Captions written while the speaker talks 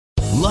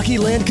Lucky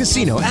Land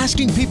Casino,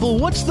 asking people,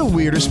 what's the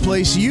weirdest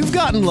place you've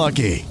gotten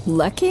lucky?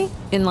 Lucky?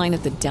 In line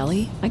at the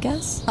deli, I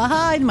guess?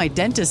 Aha, in my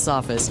dentist's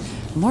office.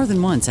 More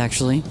than once,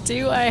 actually.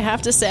 Do I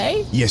have to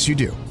say? Yes, you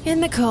do. In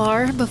the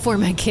car before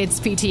my kids'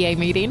 PTA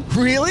meeting.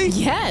 Really?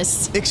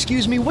 Yes.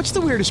 Excuse me, what's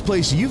the weirdest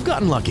place you've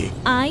gotten lucky?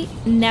 I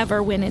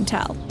never win and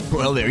tell.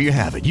 Well, there you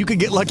have it. You can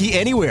get lucky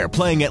anywhere,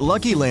 playing at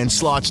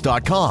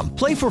LuckyLandSlots.com.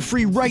 Play for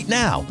free right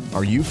now.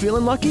 Are you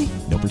feeling lucky?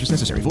 No purchase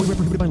necessary. Void where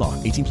prohibited by law.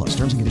 18 plus.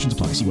 Terms and conditions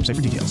apply. See website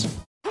for details.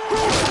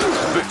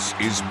 This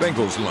is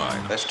Bengals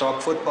Line. Let's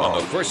talk football.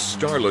 On the First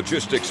Star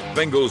Logistics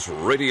Bengals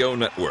Radio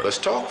Network. Let's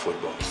talk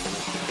football.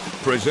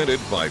 Presented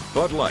by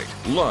Bud Light,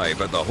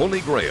 live at the Holy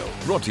Grail.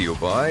 Brought to you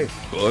by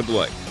Bud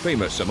Light,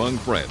 famous among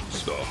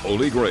friends. The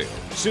Holy Grail,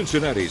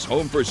 Cincinnati's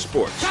home for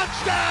sports.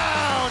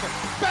 Touchdown,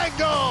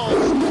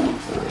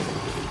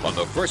 Bengals! On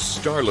the First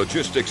Star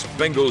Logistics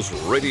Bengals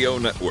Radio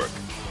Network.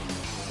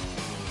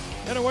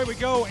 And away we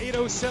go,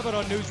 8:07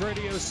 on News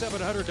Radio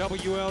 700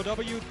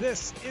 WLW.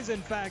 This is,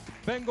 in fact,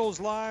 Bengals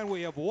Line.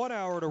 We have 1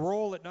 hour to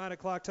roll at 9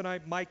 o'clock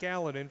tonight. Mike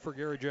Allen in for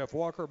Gary Jeff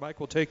Walker.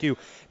 Mike will take you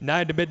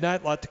 9 to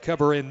midnight. A lot to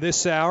cover in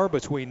this hour.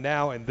 Between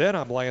now and then,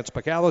 I'm Lance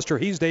McAllister.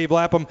 He's Dave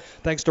Lapham.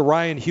 Thanks to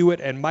Ryan Hewitt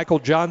and Michael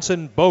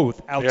Johnson,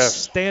 both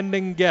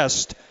outstanding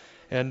guests.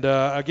 And,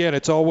 again,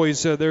 it's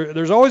always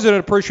there's always an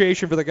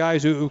appreciation for the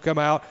guys who come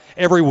out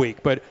every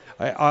week. But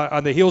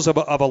on the heels of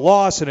a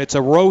loss, and it's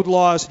a road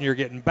loss, and you're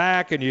getting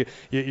back, and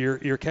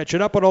you're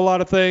catching up on a lot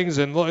of things.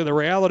 And the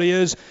reality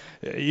is,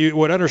 you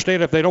would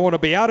understand if they don't want to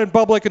be out in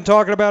public and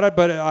talking about it.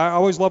 But I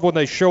always love when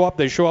they show up.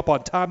 They show up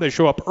on time. They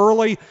show up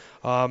early.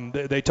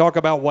 They talk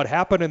about what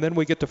happened, and then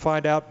we get to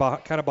find out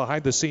kind of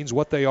behind the scenes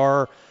what they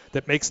are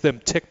that makes them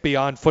tick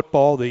beyond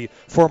football. The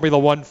Formula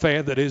One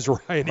fan that is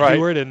Ryan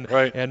Hewitt,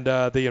 and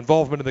the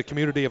involvement in the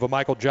community of a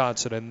Michael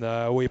Johnson.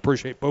 And we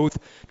appreciate both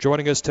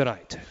joining us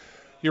tonight.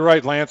 You're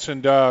right, Lance,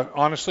 and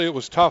honestly, it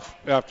was tough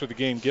after the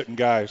game getting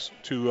guys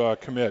to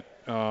commit.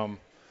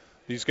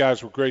 These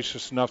guys were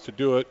gracious enough to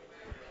do it.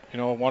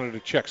 Wanted to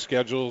check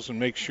schedules and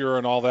make sure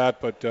and all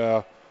that, but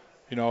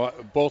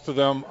both of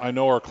them I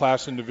know are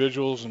class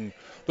individuals, and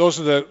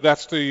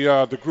that's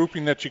the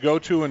grouping that you go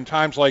to in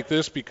times like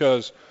this,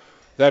 because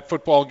that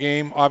football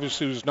game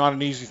obviously was not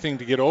an easy thing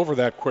to get over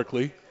that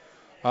quickly.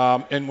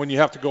 And when you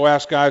have to go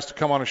ask guys to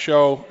come on a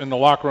show in the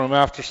locker room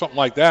after something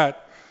like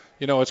that,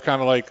 it's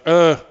kind of like,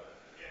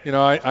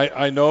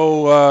 I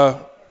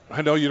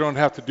know you don't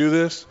have to do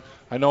this.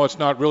 I know it's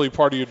not really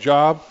part of your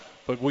job,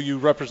 but will you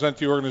represent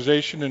the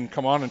organization and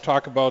come on and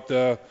talk about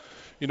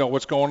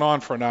what's going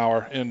on for an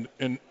hour? And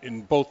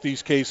in both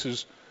these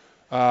cases,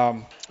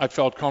 I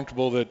felt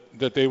comfortable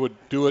that they would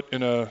do it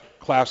in a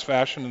class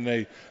fashion,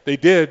 and they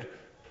did.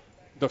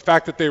 The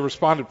fact that they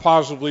responded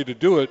positively to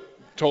do it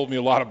told me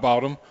a lot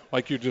about them,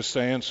 like you're just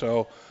saying.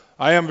 So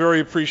I am very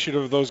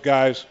appreciative of those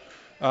guys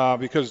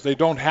because they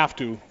don't have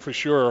to, for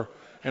sure.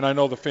 And I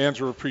know the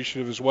fans are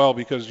appreciative as well,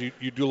 because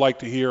you do like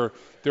to hear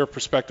their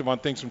perspective on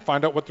things and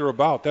find out what they're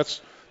about. That's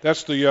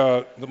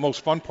the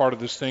most fun part of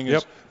this thing,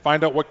 is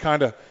find out what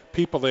kind of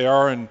people they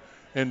are and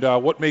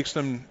what makes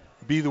them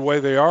be the way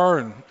they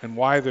are and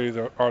why they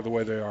are the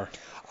way they are.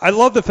 I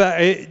love the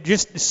fact,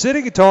 just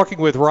sitting and talking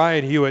with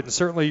Ryan Hewitt, and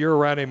certainly you're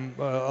around him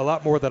a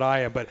lot more than I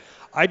am, but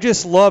I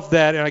just love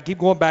that, and I keep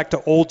going back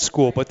to old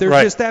school, but there's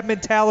just that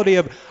mentality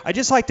of, I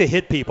just like to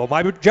hit people.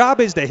 My job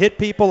is to hit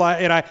people,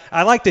 and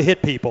I like to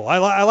hit people.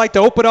 I like to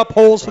open up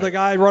holes for the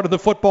guy running the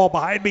football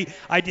behind me.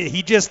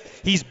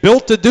 He's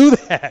built to do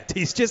that.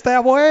 He's just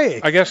that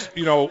way. I guess,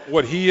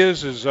 what he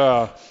is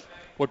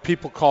what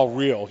people call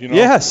real.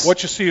 Yes.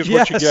 What you see is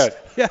what you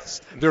get. Yes.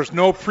 There's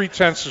no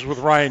pretenses with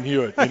Ryan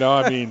Hewitt.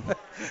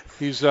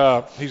 He's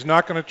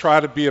not going to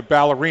try to be a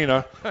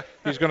ballerina.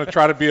 He's going to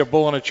try to be a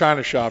bull in a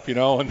china shop.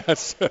 And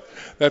that's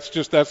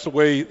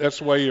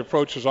the way he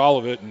approaches all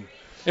of it, and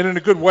in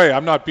a good way.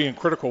 I'm not being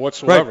critical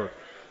whatsoever.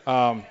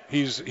 Right.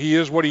 He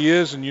is what he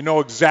is, and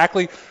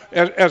exactly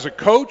as a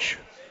coach.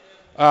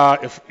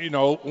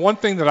 One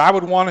thing that I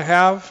would want to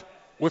have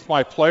with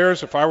my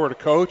players if I were to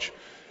coach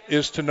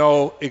is to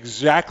know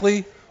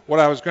exactly what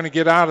I was going to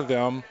get out of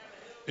them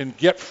and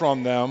get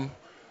from them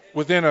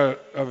within a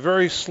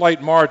very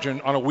slight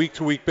margin on a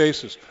week-to-week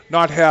basis.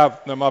 Not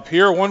have them up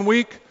here 1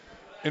 week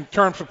in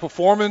terms of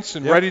performance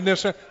and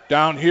readiness,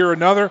 down here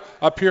another,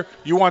 up here.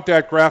 You want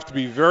that graph to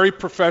be very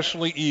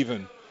professionally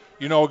even.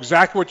 You know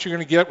exactly what you're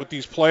going to get with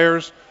these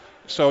players,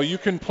 so you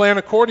can plan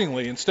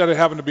accordingly instead of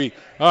having to be,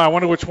 I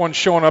wonder which one's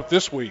showing up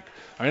this week.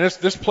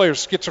 This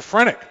player's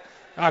schizophrenic.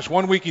 Gosh,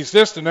 1 week he's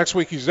this, the next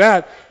week he's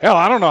that. Hell,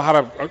 I don't know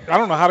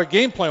how to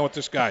game plan with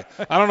this guy.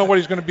 I don't know what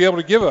he's going to be able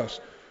to give us.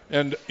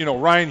 And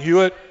Ryan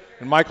Hewitt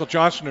and Michael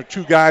Johnson are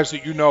two guys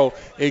that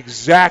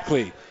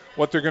exactly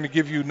what they're going to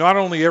give you, not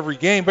only every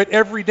game, but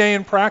every day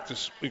in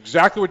practice.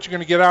 Exactly what you're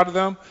going to get out of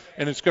them,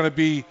 and it's going to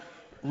be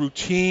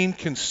routine,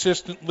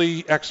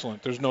 consistently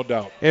excellent. There's no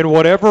doubt. And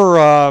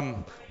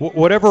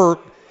whatever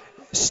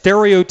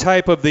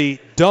stereotype of the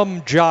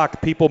dumb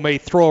jock people may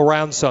throw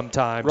around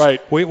sometimes.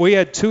 Right. We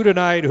had two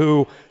tonight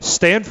who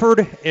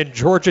Stanford and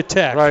Georgia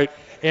Tech. Right.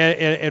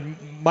 And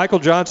Michael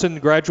Johnson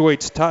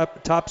graduates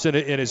tops in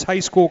his high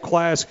school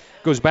class,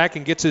 goes back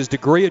and gets his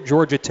degree at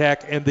Georgia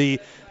Tech, and the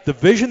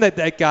vision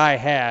that guy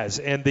has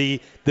and the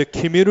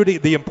community,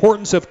 the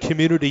importance of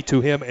community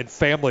to him and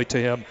family to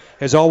him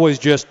has always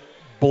just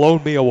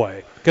blown me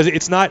away. Because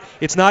it's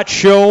not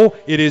show,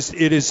 it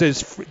is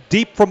as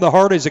deep from the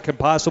heart as it can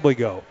possibly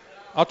go.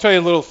 I'll tell you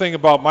a little thing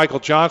about Michael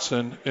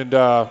Johnson, and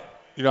I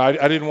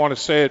didn't want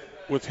to say it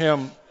with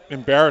him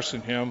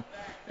embarrassing him,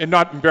 and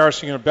not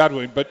embarrassing in a bad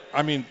way, but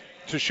I mean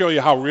to show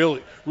you how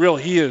real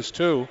he is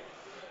too.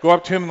 Go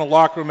up to him in the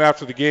locker room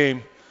after the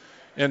game,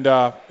 and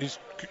he's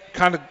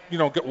kind of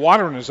get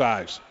water in his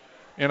eyes,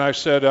 and I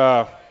said,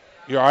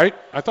 "You all right?"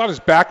 I thought his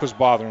back was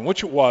bothering,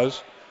 which it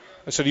was.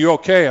 I said, "Are you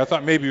okay?" I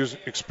thought maybe he was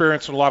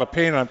experiencing a lot of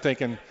pain, and I'm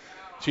thinking,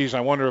 "Geez,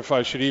 I wonder if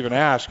I should even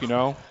ask,"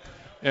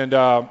 And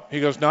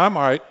he goes, "No, I'm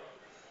all right."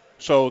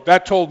 So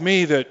that told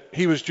me that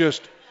he was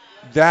just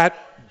that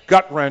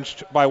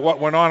gut-wrenched by what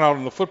went on out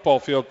on the football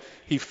field.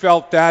 He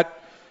felt that,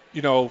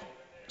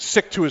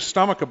 sick to his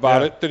stomach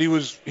about it, that he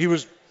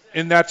was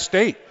in that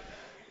state.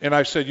 And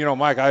I said,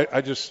 Mike, I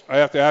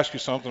have to ask you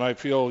something. I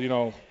feel,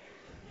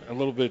 a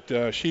little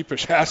bit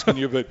sheepish asking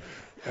you, but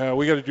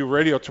we got to do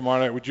radio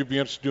tomorrow night. Would you be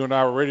interested in doing an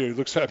hour radio? He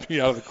looks at me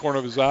out of the corner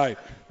of his eye,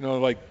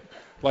 like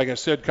I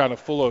said, kind of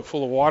full of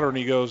water, and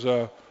he goes,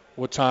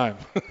 "What time?"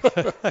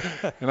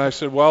 And I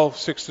said, "Well,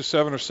 6 to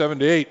 7 or 7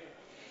 to 8.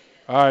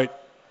 All right.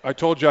 I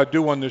told you I'd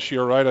do one this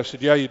year, right?" I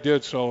said, "Yeah, you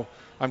did." So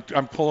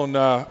I'm pulling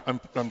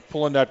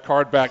pulling that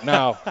card back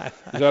now.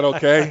 Is that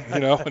okay?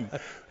 And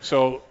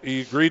so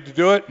he agreed to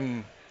do it,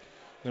 and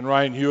then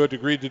Ryan Hewitt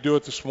agreed to do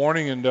it this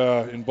morning,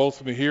 and both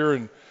of them here,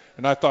 and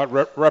I thought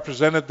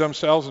represented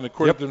themselves and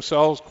acquitted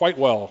themselves quite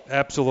well.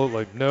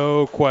 Absolutely,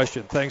 no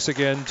question. Thanks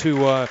again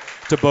to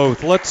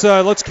both.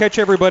 Let's catch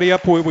everybody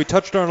up. We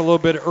touched on it a little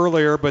bit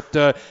earlier, but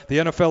the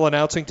NFL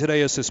announcing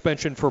today a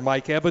suspension for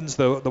Mike Evans,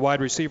 the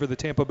wide receiver of the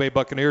Tampa Bay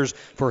Buccaneers,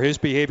 for his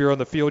behavior on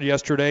the field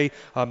yesterday.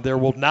 There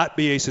will not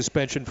be a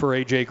suspension for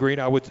A.J. Green.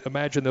 I would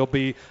imagine there'll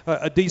be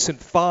a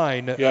decent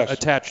fine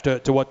attached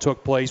to what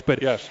took place.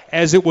 But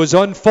as it was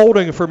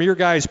unfolding from your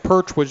guys'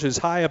 perch, which is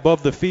high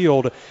above the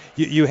field,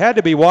 you had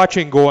to be watching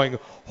going,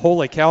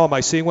 holy cow, am I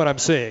seeing what I'm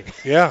seeing?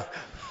 Yeah.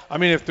 I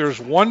mean, if there's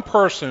one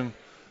person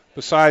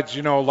besides,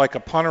 like a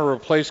punter or a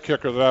place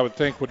kicker that I would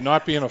think would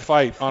not be in a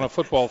fight on a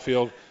football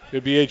field,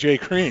 it'd be A.J.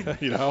 Green,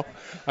 I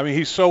mean,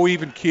 he's so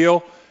even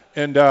keel,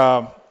 and,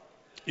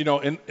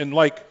 and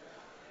like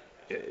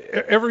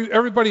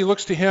everybody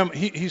looks to him.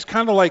 He's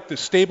kind of like the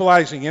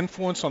stabilizing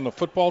influence on the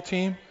football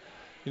team.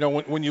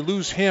 When you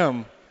lose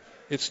him,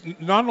 it's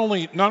not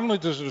only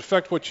does it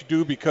affect what you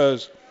do,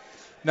 because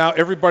now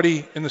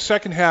everybody in the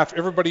second half,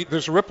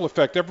 there's a ripple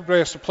effect. Everybody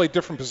has to play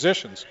different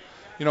positions.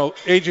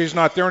 AJ's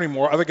not there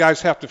anymore. Other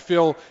guys have to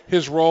fill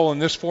his role in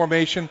this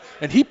formation,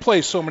 and he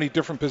plays so many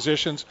different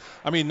positions.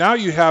 I mean, now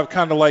you have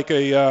kind of like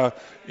a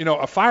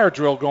fire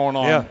drill going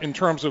on in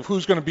terms of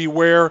who's going to be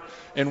where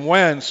and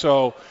when.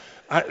 So,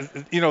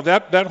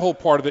 that whole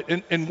part of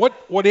it. And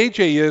what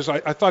AJ is,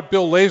 I thought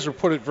Bill Lazor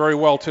put it very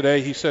well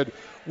today. He said,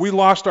 we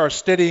lost our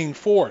steadying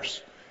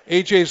force.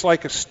 AJ's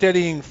like a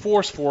steadying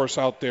force for us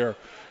out there.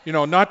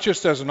 Not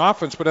just as an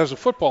offense, but as a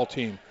football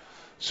team.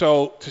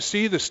 So to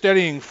see the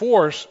steadying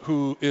force,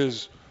 who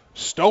is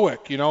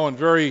stoic, and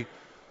very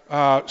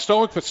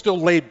stoic, but still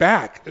laid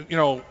back,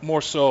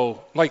 more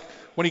so. Like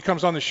when he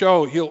comes on the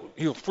show,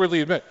 he'll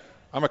freely admit,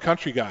 I'm a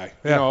country guy.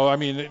 I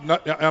mean,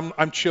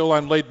 I'm chill,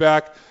 I'm laid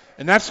back,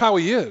 and that's how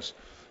he is.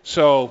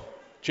 So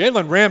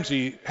Jalen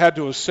Ramsey had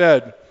to have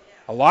said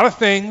a lot of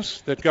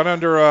things that got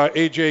under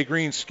A.J.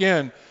 Green's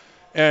skin,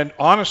 and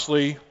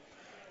honestly,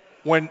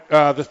 when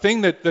the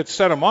thing that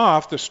set him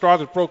off, the straw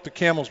that broke the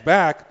camel's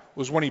back,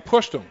 was when he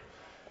pushed him.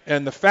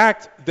 And the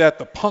fact that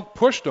the punk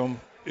pushed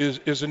him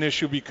is an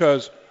issue,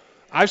 because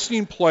I've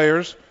seen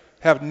players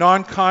have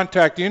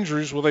non-contact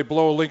injuries where they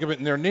blow a ligament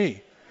in their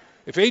knee.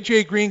 If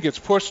A.J. Green gets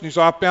pushed and he's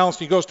off balance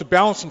and he goes to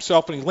balance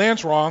himself and he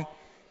lands wrong,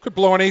 could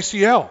blow an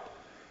ACL.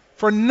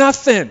 For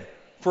nothing.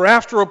 For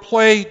after a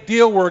play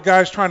deal where a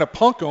guy's trying to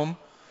punk him.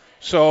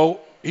 So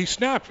he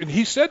snapped. And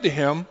he said to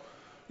him,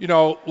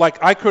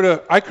 like I could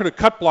have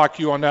cut blocked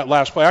you on that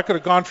last play. I could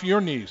have gone for your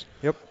knees.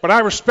 Yep. But I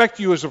respect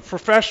you as a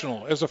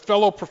professional, as a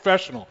fellow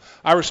professional.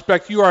 I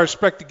respect you. I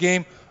respect the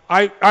game.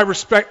 I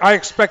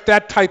expect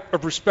that type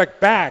of respect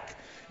back.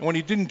 And when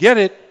he didn't get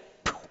it,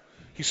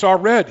 he saw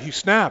red. He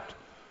snapped.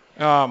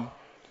 And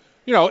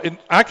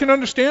I can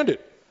understand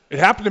it. It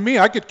happened to me.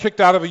 I get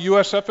kicked out of a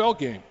USFL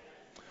game.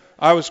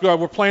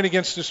 We're playing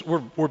against this.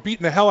 We're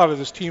beating the hell out of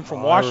this team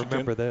from Washington. I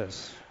remember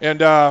this.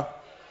 And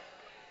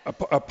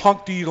a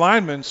punk D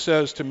lineman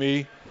says to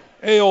me,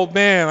 "Hey, old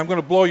man, I'm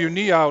going to blow your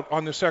knee out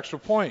on this extra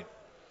point."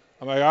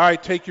 I'm like, "All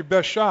right, take your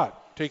best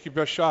shot. Take your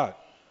best shot."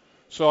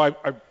 So I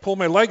pull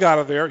my leg out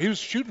of there. He was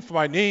shooting for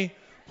my knee,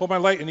 pull my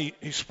leg, and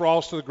he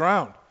sprawls to the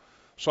ground.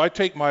 So I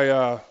take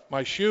my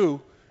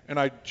shoe and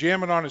I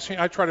jam it on his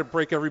hand. I try to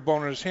break every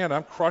bone in his hand.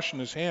 I'm crushing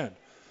his hand.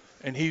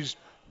 And he's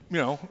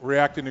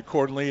reacting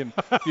accordingly. And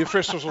the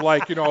officials are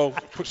like,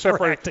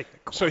 separate.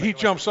 So he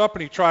jumps up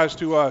and he tries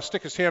to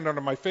stick his hand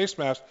under my face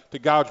mask to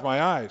gouge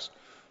my eyes.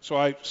 So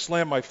I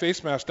slam my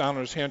face mask down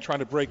on his hand, trying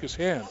to break his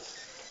hand.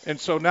 And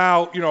so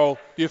now,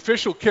 the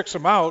official kicks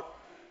him out.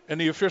 And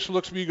the official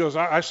looks at me, he goes,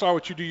 I saw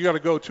what you do, you got to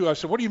go too. I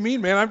said, what do you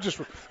mean, man? I'm just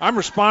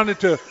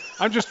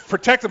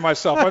protecting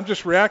myself. I'm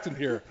just reacting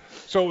here.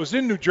 So it was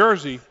in New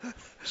Jersey.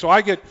 So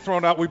I get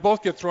thrown out. We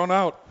both get thrown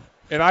out.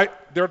 And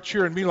they're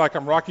cheering me like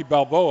I'm Rocky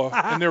Balboa.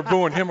 And they're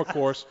booing him, of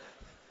course.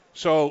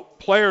 So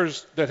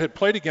players that had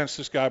played against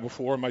this guy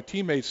before, my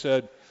teammates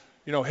said,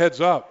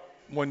 heads up,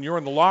 when you're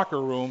in the locker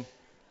room,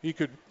 he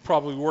could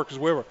probably work his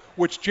way over,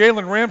 which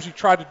Jalen Ramsey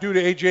tried to do to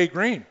A.J.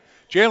 Green.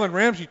 Jalen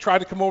Ramsey tried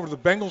to come over to the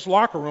Bengals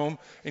locker room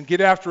and get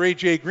after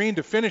A.J. Green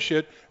to finish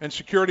it, and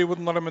security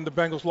wouldn't let him in the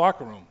Bengals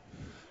locker room.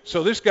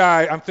 So this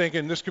guy, I'm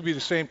thinking this could be the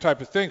same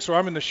type of thing. So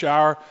I'm in the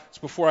shower. It's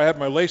before I had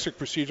my LASIK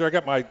procedure. I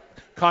got my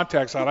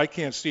contacts out. I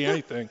can't see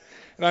anything.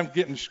 And I'm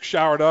getting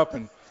showered up,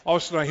 and all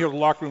of a sudden I hear the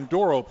locker room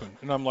door open.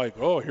 And I'm like,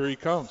 oh, here he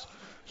comes.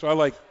 So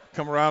I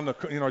come around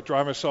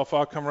drive myself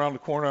out, come around the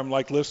corner. I'm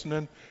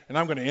listening, and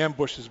I'm going to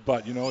ambush his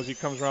butt, as he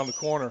comes around the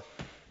corner.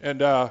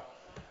 And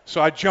so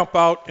I jump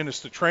out, and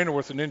it's the trainer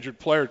with an injured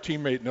player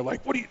teammate, and they're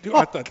like, what are you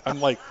doing?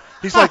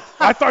 He's like,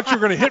 I thought you were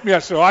going to hit me. I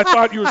said, I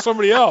thought you were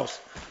somebody else.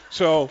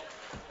 So,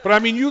 but I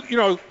mean,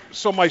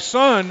 so my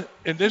son,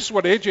 and this is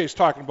what AJ's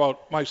talking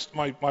about,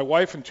 my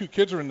wife and 2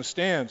 kids are in the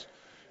stands,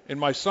 and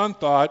my son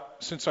thought,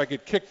 since I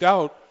get kicked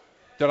out,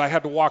 that I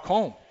had to walk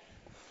home.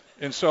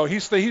 And so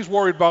he's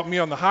worried about me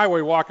on the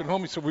highway walking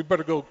home. He said, we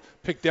better go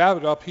pick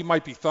David up. He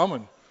might be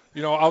thumbing,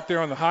 out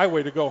there on the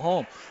highway to go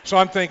home. So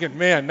I'm thinking,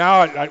 man,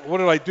 now what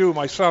did I do?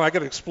 My son, I got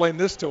to explain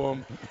this to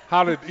him.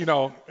 How did,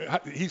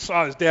 he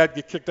saw his dad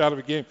get kicked out of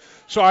a game.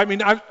 So, I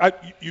mean,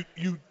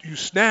 you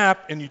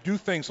snap and you do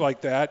things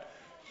like that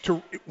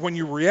when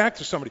you react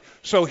to somebody.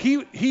 So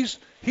he's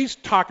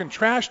talking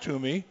trash to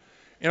me,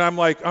 and I'm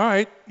like, all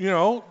right,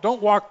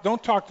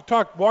 don't talk the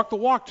talk, walk the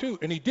walk too.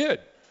 And he did.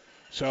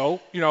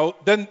 So,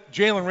 then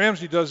Jalen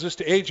Ramsey does this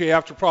to AJ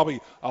after probably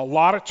a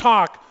lot of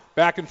talk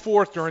back and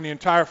forth during the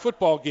entire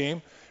football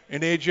game,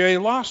 and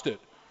AJ lost it.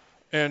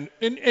 And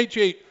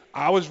AJ,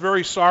 I was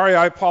very sorry.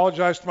 I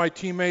apologized to my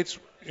teammates,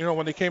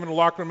 when they came in the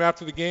locker room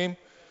after the game,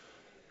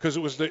 because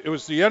it was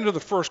the end of the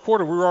first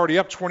quarter. We were already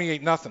up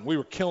 28-0. We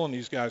were killing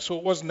these guys, so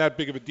it wasn't that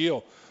big of a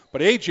deal.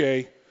 But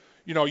AJ,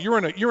 you're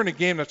in a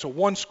game that's a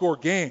one-score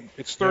game.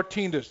 It's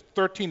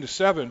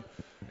 13-7,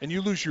 and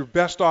you lose your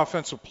best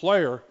offensive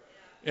player.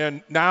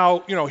 And now,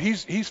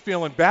 he's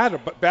feeling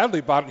badly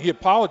about it. He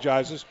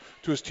apologizes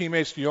to his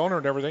teammates, the owner,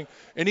 and everything.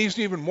 And he's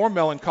even more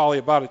melancholy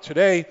about it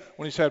today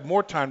when he's had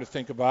more time to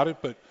think about it.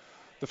 But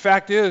the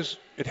fact is,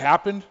 it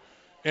happened,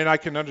 and I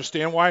can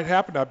understand why it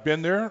happened. I've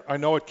been there. I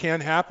know it can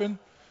happen.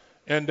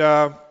 And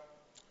the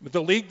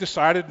league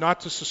decided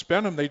not to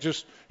suspend him.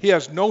 He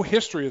has no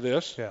history of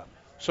this. Yeah.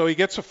 So he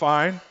gets a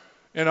fine,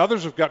 and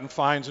others have gotten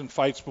fines in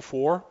fights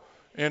before.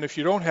 And if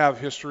you don't have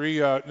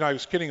history, and I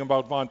was kidding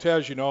about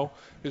Montez,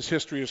 his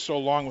history is so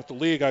long with the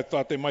league, I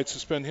thought they might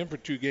suspend him for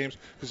 2 games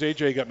because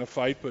AJ got in a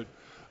fight, but,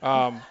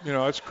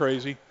 it's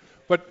crazy.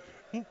 But,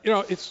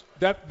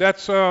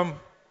 that's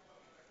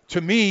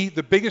to me,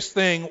 the biggest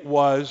thing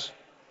was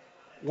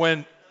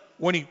when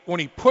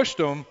he pushed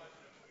him,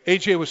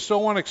 AJ was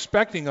so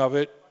unexpecting of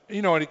it,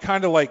 and it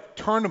kind of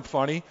turned him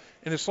funny.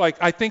 And it's like,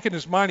 I think in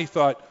his mind he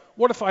thought,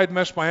 what if I had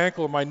messed my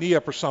ankle or my knee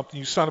up or something,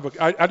 you son of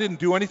a... I didn't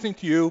do anything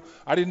to you.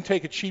 I didn't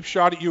take a cheap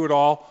shot at you at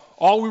all.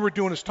 All we were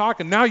doing is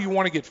talking. Now you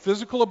want to get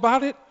physical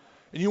about it?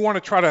 And you want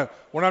to try to,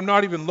 when I'm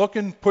not even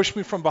looking, push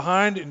me from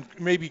behind and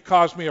maybe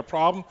cause me a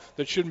problem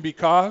that shouldn't be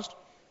caused?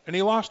 And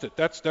he lost it.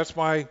 That's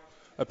my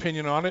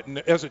opinion on it. And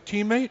as a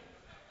teammate,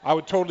 I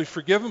would totally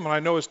forgive him, and I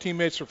know his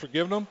teammates are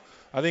forgiving him.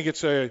 I think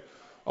it's a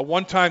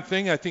one-time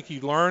thing. I think he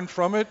learned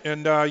from it,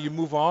 and you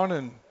move on,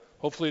 and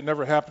hopefully it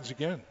never happens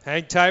again.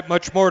 Hang tight.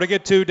 Much more to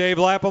get to. Dave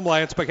Lapham,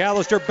 Lance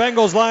McAllister,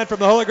 Bengals line from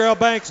the Holy Grail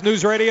Banks,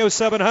 News Radio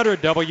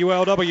 700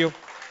 WLW.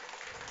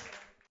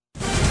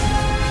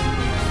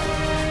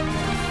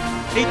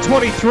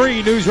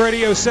 823 News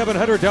Radio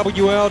 700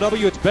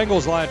 WLW. It's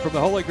Bengals line from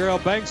the Holy Grail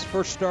Banks,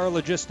 First Star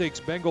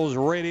Logistics, Bengals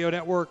Radio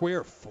Network. We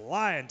are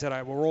flying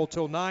tonight. We'll roll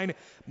till 9.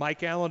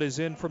 Mike Allen is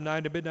in from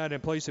 9 to midnight in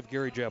place of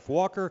Gary Jeff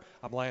Walker.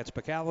 I'm Lance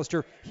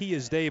McAllister. He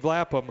is Dave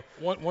Lapham.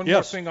 One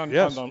more thing on the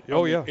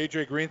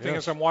AJ Green thing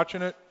as I'm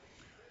watching it.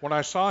 When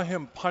I saw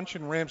him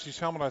punching Ramsey's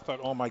helmet, I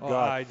thought, oh, my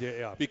God.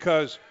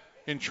 Because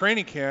in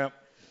training camp,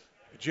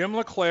 Jim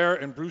LeClaire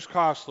and Bruce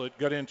Coslet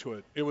got into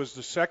it. It was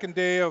the second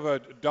day of a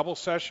double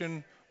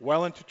session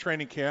well into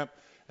training camp,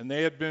 and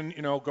they had been,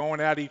 going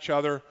at each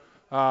other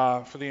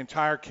for the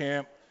entire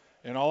camp.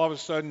 And all of a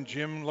sudden,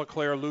 Jim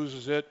LeClaire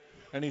loses it,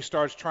 and he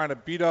starts trying to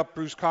beat up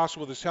Bruce Coslet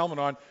with his helmet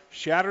on,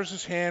 shatters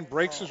his hand,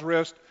 breaks his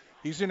wrist.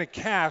 He's in a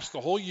cast the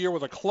whole year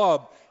with a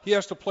club. He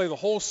has to play the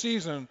whole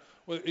season.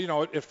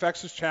 It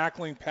affects his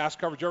tackling, pass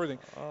coverage, everything.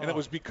 And it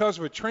was because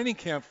of a training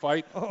camp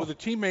fight with a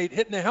teammate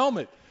hitting the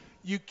helmet.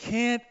 You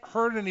can't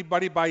hurt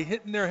anybody by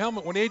hitting their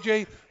helmet. When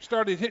A.J.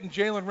 started hitting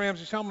Jalen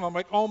Ramsey's helmet, I'm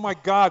like, oh, my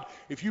God,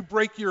 if you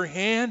break your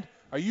hand,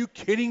 are you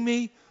kidding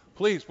me?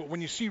 Please. But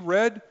when you see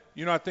red,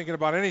 you're not thinking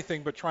about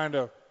anything but trying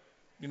to,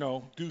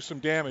 do some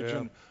damage.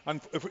 Yeah. And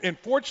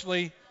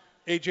unfortunately,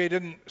 A.J.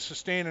 didn't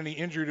sustain any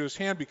injury to his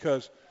hand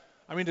because,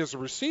 as a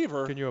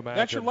receiver, Can you imagine?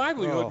 that's your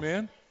livelihood, Oh.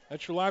 man.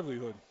 That's your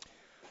livelihood.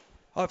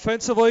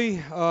 Offensively,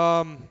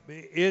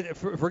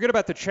 forget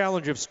about the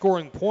challenge of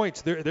scoring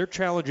points. Their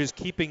challenge is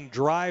keeping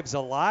drives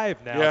alive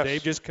now, Yes.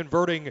 Dave, just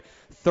converting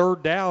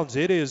third downs.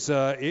 It's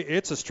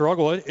a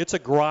struggle. It's a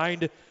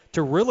grind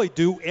to really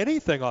do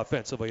anything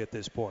offensively at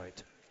this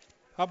point.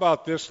 How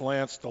about this,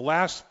 Lance? The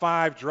last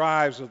 5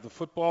 drives of the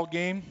football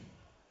game,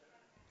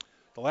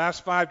 the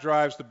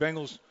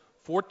Bengals,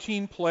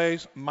 14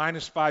 plays,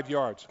 minus 5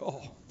 yards.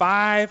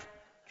 5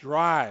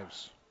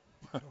 drives.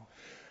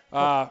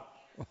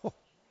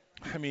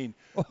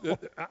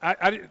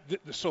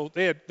 So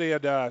they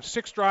had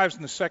 6 drives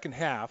in the second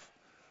half.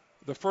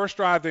 The first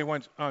drive they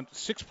went on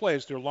 6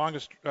 plays, their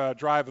longest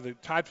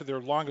tied for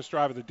their longest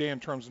drive of the day in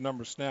terms of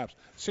number of snaps.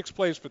 6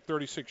 plays for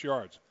 36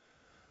 yards.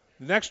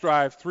 The next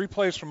drive, 3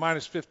 plays for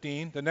minus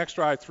 15. The next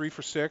drive, 3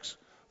 for 6,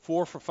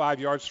 4 for 5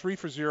 yards, 3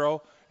 for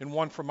 0, and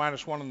 1 for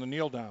minus 1 on the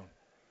kneel down.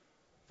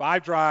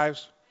 5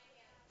 drives,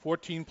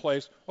 14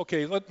 plays.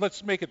 Okay,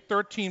 let's make it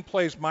 13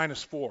 plays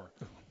minus 4.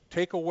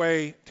 Take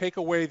away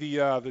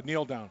the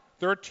kneel down.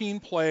 13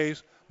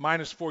 plays,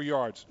 minus 4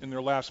 yards in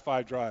their last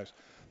 5 drives.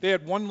 They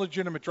had one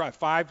legitimate drive,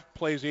 5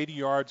 plays, 80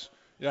 yards.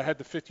 That had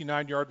the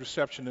 59-yard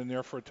reception in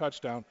there for a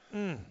touchdown.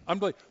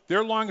 Unbelievable.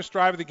 Their longest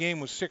drive of the game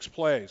was 6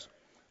 plays.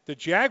 The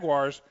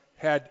Jaguars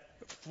had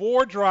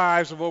 4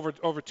 drives of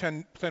over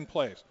 10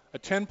 plays. A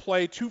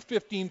 10-play, 2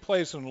 15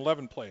 plays, and an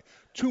 11-play.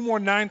 2 more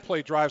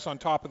 9-play drives on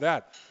top of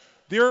that.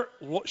 Their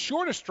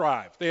shortest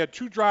drive, they had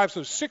 2 drives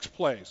of 6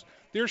 plays.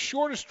 Their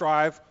shortest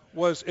drive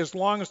was as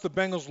long as the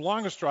Bengals'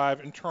 longest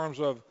drive in terms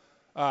of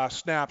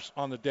snaps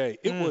on the day.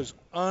 It was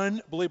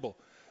unbelievable.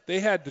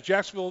 The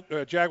Jacksonville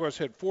Jaguars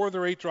had 4 of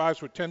their 8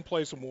 drives with 10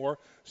 plays or more,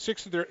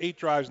 6 of their 8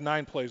 drives,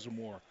 9 plays or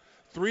more.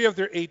 3 of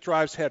their 8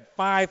 drives had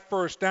 5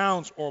 first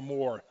downs or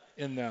more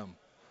in them.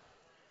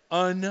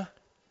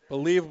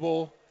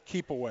 Unbelievable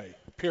keep away,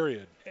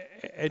 period.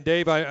 And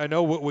Dave, I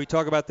know we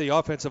talk about the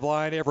offensive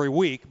line every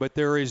week, but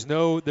there's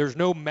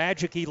no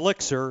magic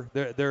elixir.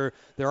 There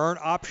aren't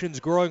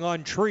options growing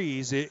on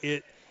trees.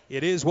 It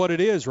is what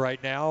it is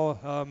right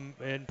now,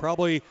 and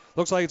probably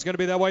looks like it's going to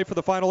be that way for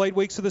the final 8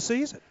 weeks of the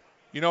season.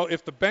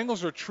 If the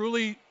Bengals are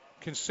truly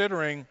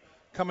considering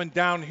coming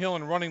downhill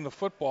and running the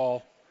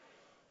football,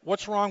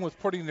 what's wrong with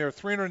putting their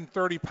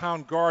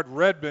 330-pound guard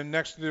Redmond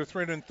next to their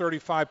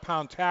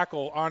 335-pound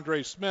tackle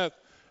Andre Smith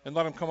and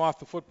let him come off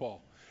the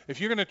football? If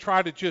you're going to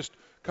try to just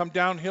come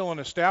downhill and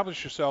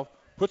establish yourself,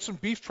 put some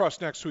beef truss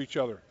next to each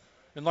other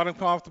and let him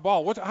come off the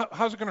ball.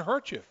 How's it going to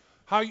hurt you?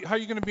 How are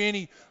you going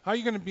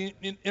to be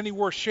in any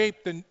worse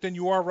shape than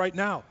you are right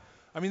now?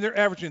 They're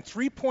averaging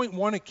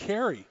 3.1 a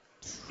carry,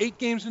 8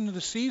 games into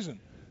the season,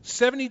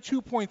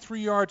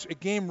 72.3 yards a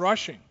game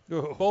rushing,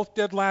 both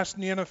dead last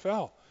in the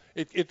NFL.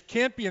 It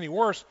can't be any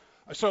worse.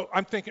 So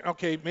I'm thinking,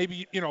 okay,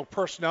 maybe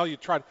personnel you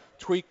try to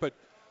tweak, but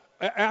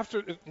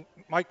after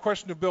my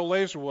question to Bill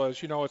Lazor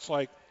was, it's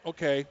like,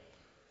 okay,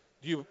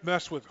 do you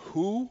mess with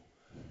who?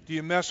 Do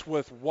you mess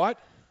with what?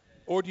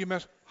 Or do you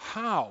mess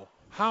how?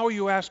 How are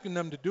you asking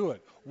them to do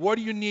it? What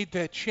do you need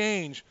to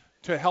change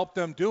to help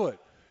them do it?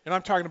 And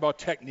I'm talking about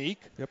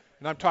technique, and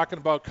I'm talking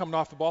about coming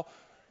off the ball.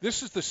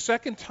 This is the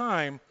second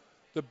time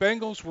the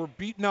Bengals were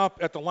beaten up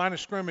at the line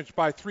of scrimmage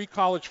by 3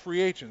 college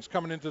free agents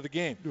coming into the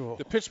game.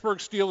 The Pittsburgh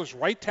Steelers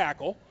right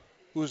tackle,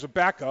 who was a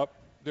backup,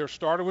 their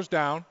starter was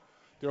down.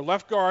 Their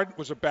left guard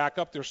was a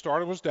backup, their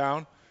starter was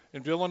down.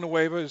 And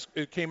Villanueva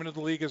came into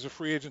the league as a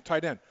free agent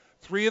tight end.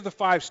 3 of the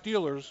 5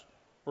 Steelers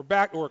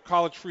were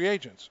college free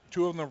agents.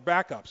 2 of them were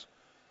backups.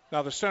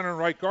 Now, the center and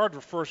right guard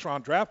were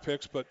first-round draft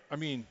picks, but,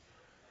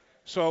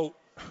 so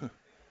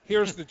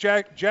here's the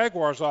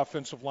Jaguars'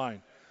 offensive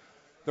line.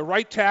 The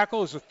right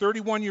tackle is a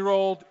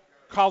 31-year-old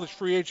college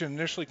free agent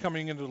initially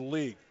coming into the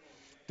league.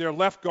 Their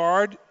left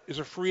guard is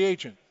a free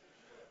agent.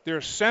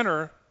 Their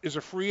center is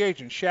a free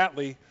agent,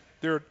 Shatley.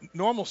 Their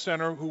normal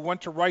center, who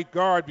went to right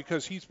guard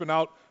because he's been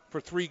out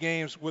for 3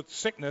 games with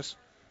sickness,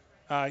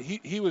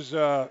 he was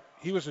a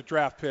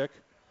draft pick.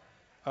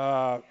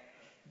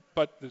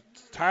 But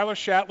Tyler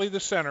Shatley, the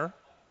center,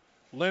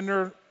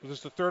 Linder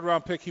was the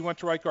 3rd-round pick. He went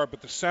to right guard.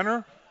 But the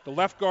center, the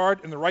left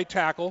guard, and the right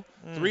tackle,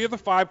 3 of the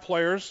 5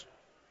 players,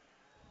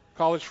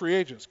 college free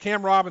agents.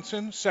 Cam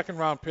Robinson,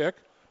 2nd-round pick.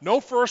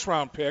 No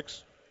first-round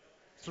picks.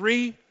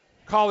 3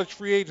 college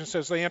free agents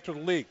as they enter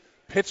the league.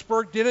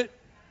 Pittsburgh did it.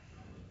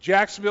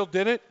 Jacksonville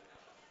did it.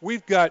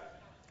 We've got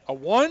a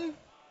 1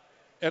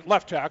 at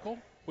left tackle.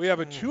 We have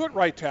a 2 at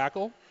right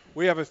tackle.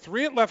 We have a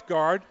 3 at left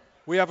guard.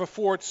 We have a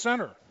 4 at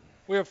center.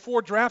 We have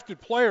 4 drafted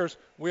players.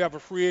 We have a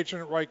free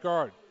agent at right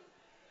guard.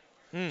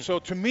 So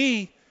to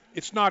me,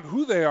 it's not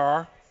who they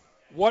are.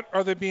 What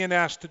are they being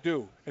asked to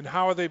do? And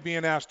how are they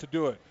being asked to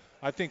do it?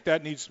 I think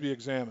that needs to be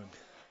examined.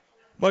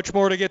 Much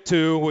more to get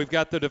to. We've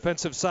got the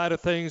defensive side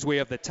of things. We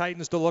have the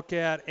Titans to look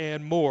at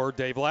and more.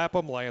 Dave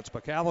Lapham, Lance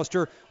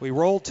McAllister. We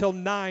roll till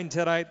 9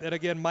 tonight. Then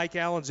again, Mike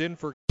Allen's in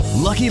for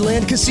Lucky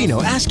Land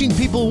Casino, asking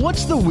people,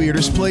 what's the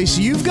weirdest place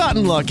you've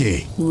gotten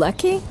lucky?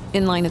 Lucky?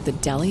 In line at the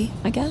deli,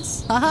 I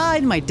guess? Aha,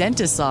 in my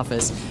dentist's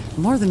office.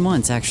 More than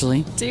once,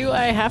 actually. Do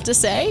I have to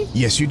say?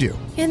 Yes, you do.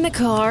 In the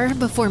car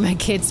before my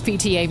kids'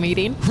 PTA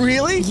meeting.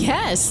 Really?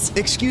 Yes.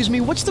 Excuse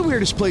me, what's the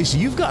weirdest place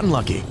you've gotten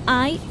lucky?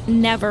 I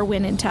never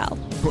win and tell.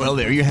 Well,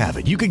 there you have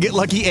it. You can get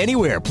lucky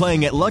anywhere,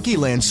 playing at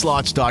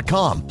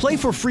LuckyLandSlots.com. Play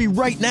for free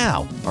right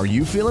now. Are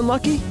you feeling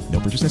lucky? No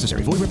purchase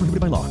necessary. Void where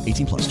prohibited by law.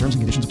 18 plus. Terms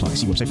and conditions apply.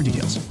 See website for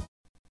details.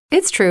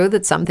 It's true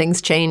that some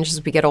things change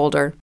as we get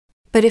older.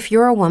 But if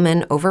you're a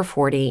woman over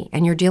 40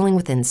 and you're dealing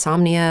with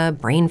insomnia,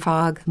 brain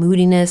fog,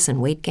 moodiness,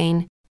 and weight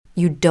gain,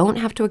 you don't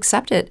have to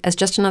accept it as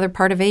just another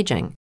part of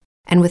aging.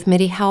 And with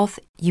MIDI Health,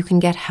 you can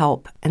get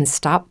help and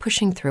stop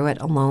pushing through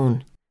it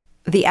alone.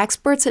 The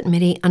experts at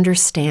MIDI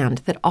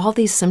understand that all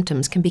these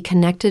symptoms can be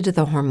connected to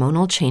the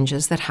hormonal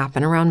changes that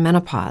happen around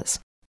menopause,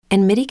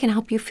 and MIDI can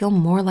help you feel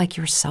more like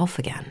yourself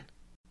again.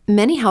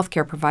 Many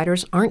healthcare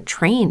providers aren't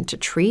trained to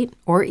treat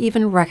or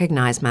even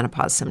recognize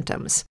menopause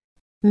symptoms.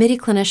 MIDI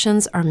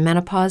clinicians are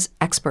menopause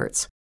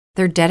experts.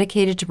 They're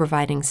dedicated to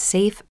providing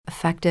safe,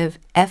 effective,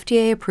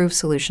 FDA-approved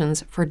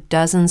solutions for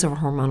dozens of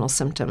hormonal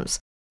symptoms,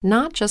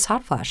 not just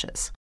hot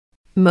flashes.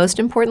 Most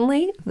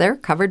importantly, they're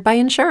covered by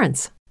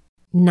insurance.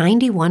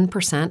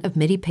 91% of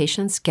MIDI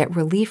patients get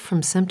relief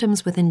from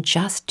symptoms within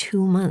just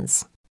 2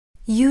 months.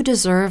 You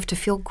deserve to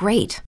feel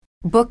great.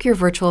 Book your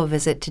virtual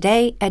visit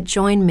today at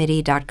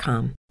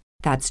joinmidi.com.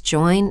 That's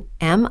joinmidi.com.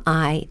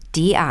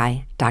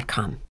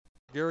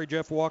 Gary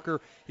Jeff Walker.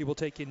 He will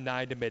take you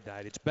 9 to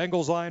midnight. It's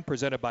Bengals Line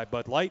presented by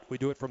Bud Light. We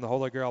do it from the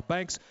Holy Grail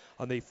Banks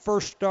on the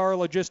First Star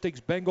Logistics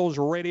Bengals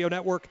Radio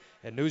Network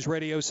and News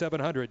Radio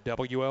 700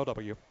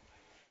 WLW.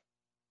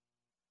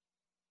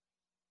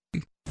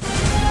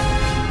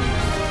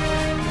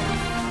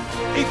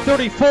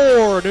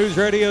 8:34 News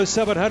Radio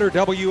 700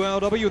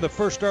 WLW, the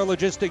First Star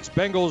Logistics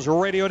Bengals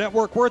Radio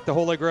Network. We're at the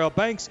Holy Grail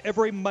Banks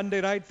every Monday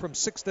night from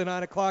 6 to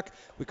 9 o'clock.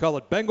 We call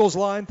it Bengals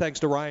Line. Thanks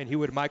to Ryan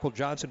Hewitt and Michael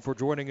Johnson for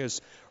joining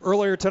us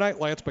earlier tonight.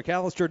 Lance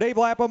McAllister, Dave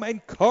Lapham,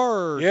 and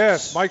Cards.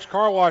 Yes, Mike's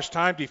car wash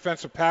time,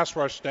 defensive pass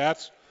rush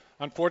stats.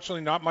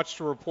 Unfortunately, not much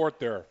to report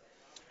there.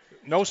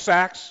 No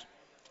sacks,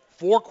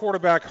 4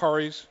 quarterback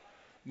hurries,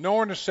 no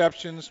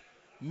interceptions,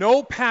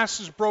 no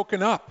passes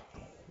broken up.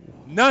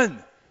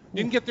 None.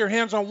 Didn't get their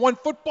hands on one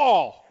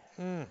football.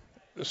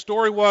 The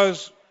story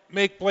was,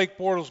 make Blake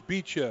Bortles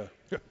beat you.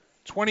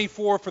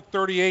 24 for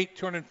 38,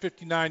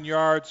 259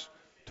 yards,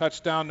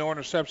 touchdown, no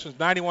interceptions,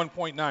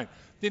 91.9.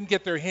 Didn't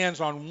get their hands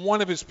on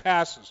one of his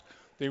passes.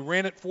 They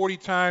ran it 40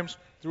 times,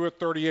 threw it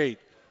 38.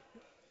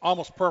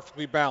 Almost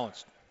perfectly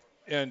balanced.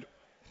 And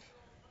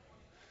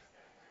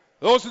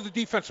those are the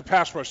defensive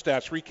pass rush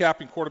stats,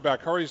 recapping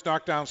quarterback hurries,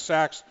 knockdown,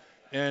 sacks,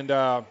 and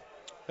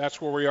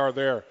that's where we are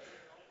there.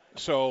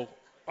 So,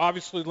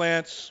 obviously,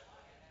 Lance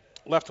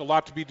left a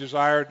lot to be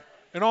desired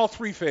in all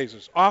 3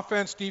 phases: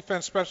 offense,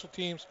 defense, special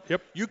teams.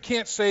 Yep. You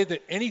can't say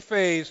that any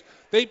phase,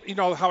 you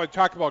know how I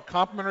talk about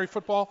complimentary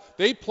football?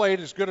 They played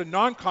as good a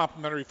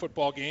non-complimentary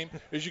football game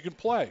as you can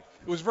play.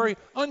 It was very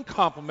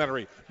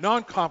uncomplimentary,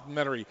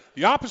 non-complimentary,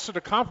 the opposite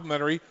of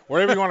complimentary,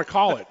 whatever you want to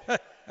call it.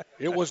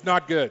 It was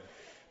not good.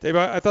 Dave,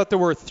 I thought there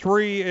were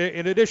 3,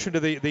 in addition to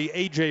the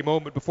A.J.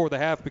 moment before the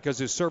half because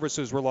his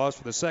services were lost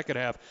for the second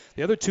half.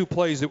 The other 2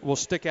 plays that will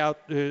stick out,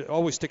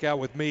 always stick out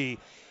with me.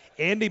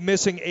 Andy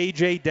missing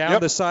A.J.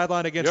 down the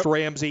sideline against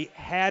Ramsey,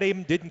 had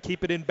him, didn't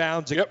keep it in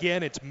bounds.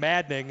 Again, it's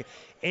maddening.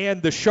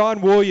 And the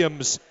Sean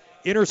Williams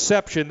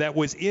interception that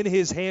was in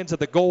his hands at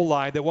the goal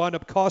line that wound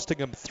up costing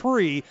him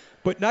 3,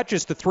 but not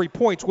just the 3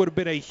 points, would have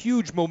been a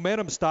huge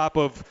momentum stop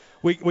of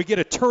we get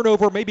a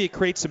turnover, maybe it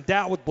creates some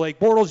doubt with Blake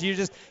Bortles. You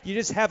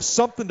just have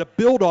something to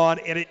build on,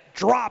 and it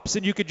drops,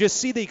 and you could just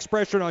see the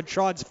expression on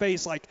Sean's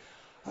face like,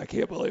 I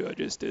can't believe I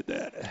just did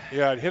that.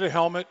 Yeah, it hit a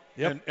helmet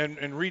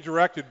and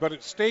redirected, but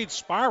it stayed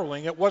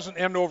spiraling. It wasn't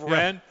end over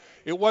end.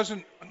 It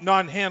wasn't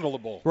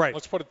non-handleable. Right.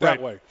 Let's put it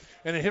that way.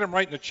 And it hit him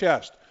right in the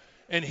chest.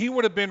 And he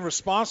would have been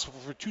responsible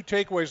for 2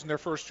 takeaways in their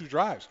first 2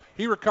 drives.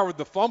 He recovered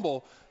the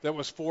fumble that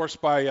was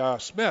forced by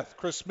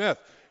Chris Smith.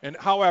 And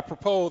how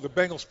apropos, the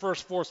Bengals'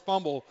 first forced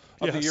fumble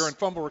of the year in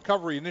fumble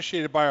recovery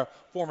initiated by a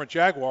former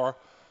Jaguar.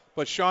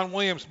 But Sean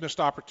Williams missed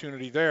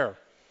opportunity there.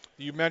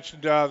 You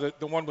mentioned the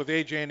one with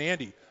A.J. and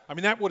Andy. I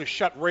mean, that would have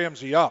shut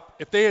Ramsey up.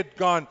 If they had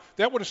gone,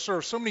 that would have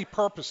served so many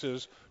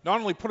purposes, not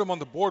only put him on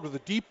the board with a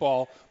deep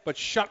ball, but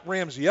shut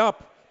Ramsey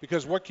up,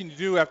 because what can you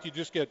do after you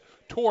just get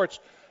torched?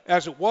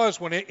 As it was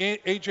when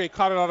A.J.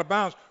 caught it out of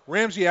bounds,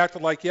 Ramsey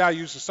acted like, I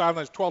used the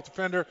sideline as 12th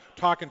defender,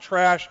 talking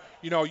trash.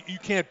 You know, you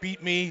can't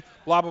beat me,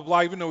 blah, blah,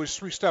 blah, even though he's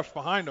 3 steps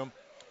behind him.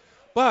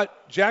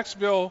 But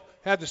Jacksonville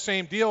had the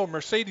same deal.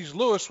 Mercedes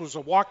Lewis was a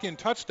walk-in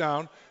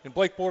touchdown, and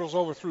Blake Bortles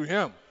overthrew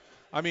him.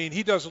 I mean,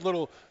 he does a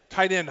little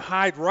tight end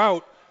hide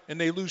route, and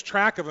they lose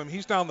track of him.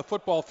 He's down the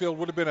football field,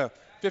 would have been a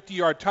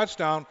 50-yard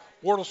touchdown.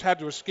 Bortles had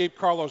to escape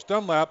Carlos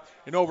Dunlap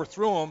and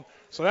overthrew him.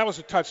 So that was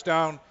a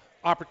touchdown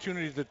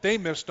opportunity that they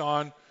missed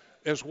on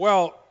as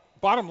well.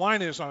 Bottom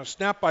line is, on a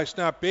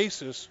snap-by-snap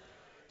basis,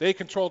 they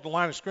controlled the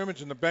line of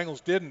scrimmage and the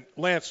Bengals didn't.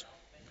 Lance,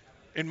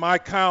 in my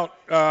count,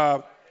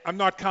 I'm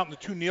not counting the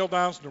 2 kneel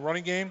downs in the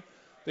running game.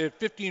 They had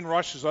 15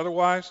 rushes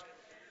otherwise,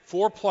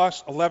 4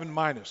 plus, 11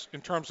 minus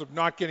in terms of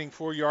not getting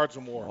 4 yards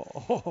or more.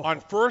 On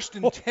 1st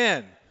and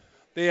 10,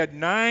 they had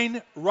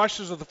 9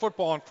 rushes of the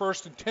football on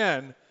 1st and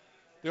 10.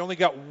 They only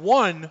got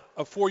 1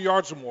 of 4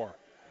 yards or more.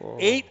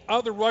 8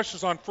 other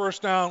rushes on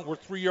 1st down were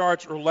 3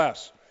 yards or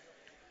less.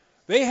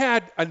 They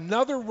had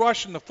another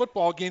rush in the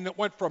football game that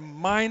went from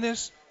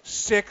minus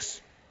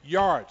 6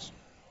 yards.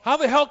 How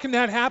the hell can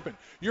that happen?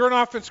 You're an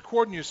offensive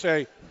coordinator and you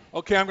say,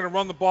 okay, I'm going to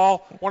run the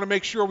ball, want to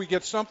make sure we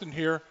get something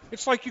here.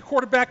 It's like your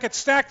quarterback got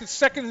stacked at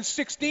 2nd and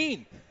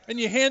 16, and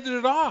you handed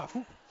it off.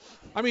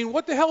 I mean,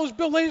 what the hell is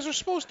Bill Lazor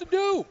supposed to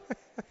do?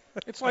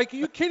 It's like, are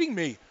you kidding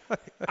me?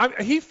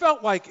 He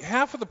felt like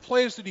half of the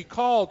plays that he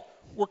called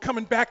were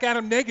coming back at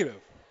him negative.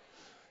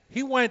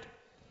 He went,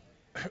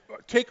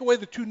 take away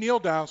the 2 kneel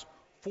downs,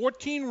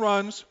 14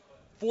 runs,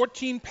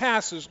 14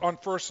 passes on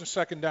 1st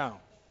and 2nd down.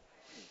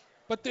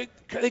 But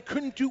they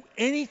couldn't do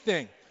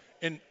anything.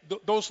 And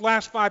those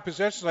last 5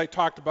 possessions I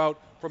talked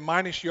about from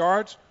minus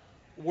yards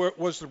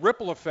was the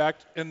ripple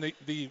effect and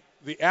the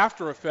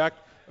after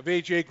effect of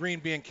A.J. Green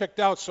being kicked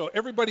out. So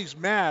everybody's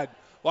mad.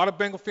 A lot of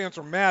Bengal fans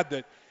are mad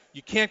that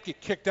you can't get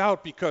kicked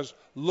out because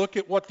look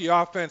at what the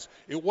offense,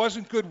 it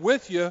wasn't good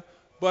with you,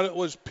 but it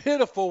was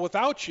pitiful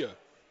without you.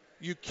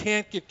 You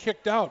can't get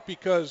kicked out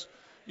because,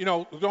 we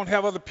don't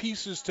have other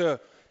pieces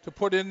to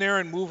put in there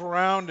and move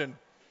around. And,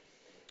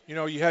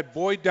 you had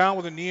Boyd down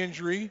with a knee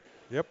injury.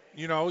 Yep.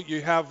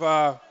 You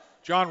have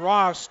John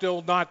Ross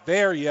still not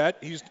there yet.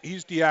 He's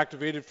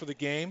deactivated for the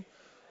game.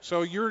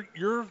 So you're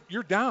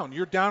down.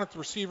 You're down at the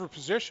receiver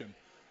position.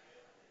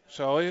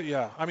 So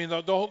yeah, I mean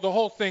the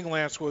whole thing,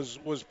 Lance,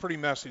 was pretty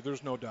messy.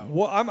 There's no doubt.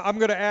 Well, I'm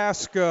going to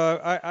ask.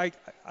 And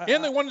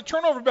they won the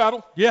turnover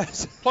battle.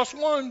 Yes.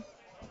 +1.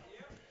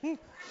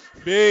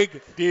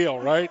 Big deal,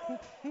 right?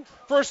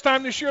 First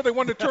time this year they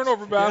won the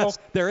turnover battle. Yes,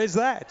 there is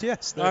that.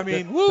 Yes.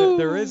 Woo.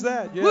 There is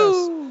that. Yes.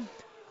 Woo.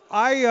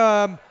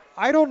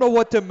 I don't know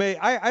what to make.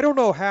 I don't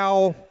know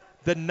how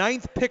the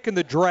 9th pick in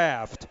the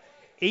draft,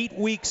 8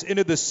 weeks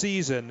into the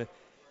season,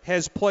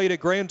 has played a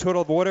grand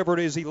total of whatever it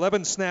is,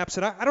 11 snaps.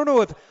 And I don't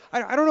know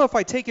if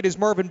I take it as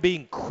Marvin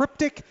being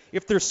cryptic,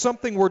 if there's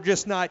something we're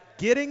just not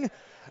getting.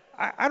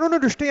 I don't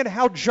understand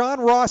how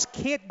John Ross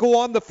can't go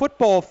on the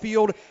football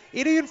field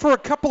and even for a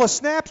couple of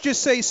snaps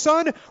just say,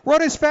 son,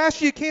 run as fast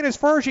as you can, as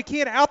far as you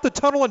can, out the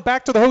tunnel and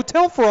back to the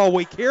hotel for all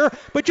we care.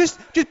 But just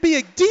be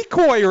a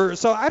decoyer.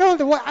 So I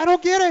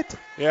don't get it.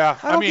 Yeah,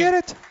 I don't get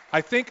it.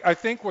 I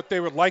think what they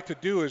would like to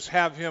do is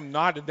have him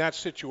not in that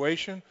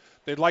situation.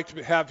 They'd like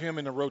to have him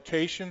in a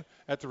rotation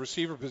at the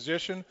receiver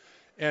position.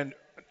 And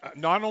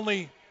not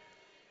only,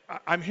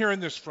 I'm hearing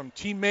this from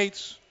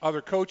teammates,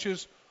 other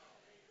coaches,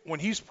 when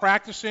he's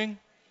practicing,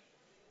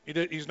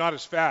 he's not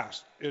as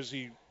fast as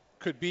he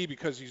could be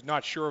because he's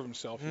not sure of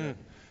himself yet.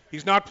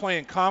 He's not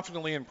playing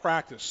confidently in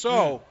practice.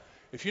 So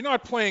if you're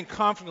not playing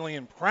confidently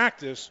in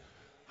practice,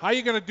 how are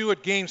you going to do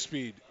at game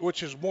speed,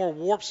 which is more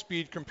warp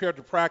speed compared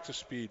to practice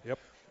speed? Yep.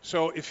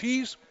 So if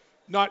he's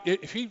not,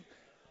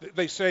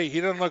 they say he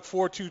doesn't look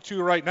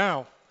 4.22 right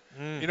now.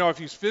 If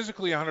he's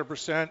physically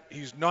 100%,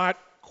 he's not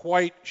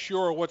quite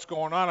sure what's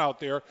going on out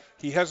there.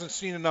 He hasn't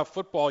seen enough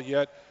football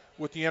yet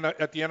at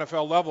the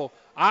NFL level.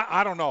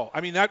 I don't know. I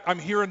mean, I'm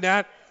hearing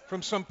that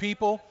from some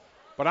people,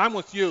 but I'm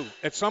with you.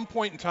 At some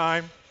point in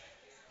time,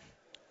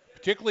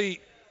 particularly,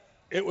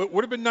 it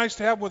would have been nice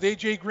to have with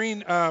A.J.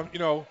 Green, out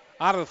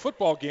of the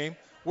football game.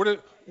 Would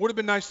have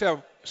been nice to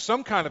have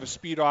some kind of a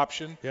speed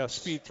option,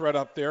 speed threat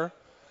up there.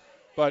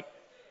 But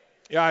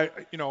yeah,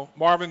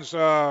 Marvin's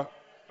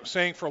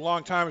saying for a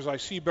long time, as I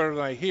see better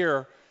than I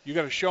hear, you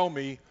got to show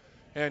me.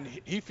 And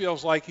he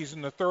feels like he's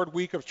in the 3rd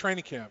week of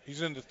training camp.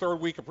 He's in the 3rd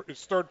week of his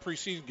 3rd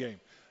preseason game,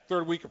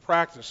 3rd week of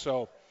practice.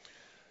 So,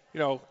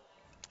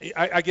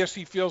 I guess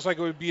he feels like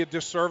it would be a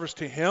disservice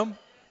to him.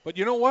 But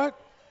you know what?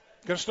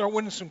 Got to start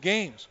winning some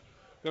games.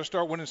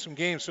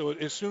 So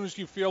as soon as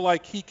you feel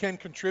like he can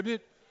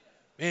contribute,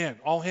 man,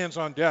 all hands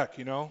on deck,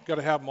 got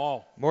to have them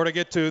all. More to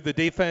get to the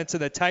defense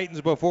and the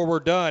Titans before we're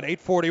done.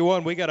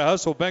 8:41, we got a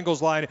Hustle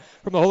Bengals line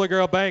from the Holy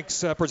Grail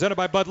Banks, presented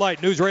by Bud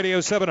Light, News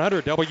Radio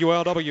 700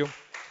 WLW.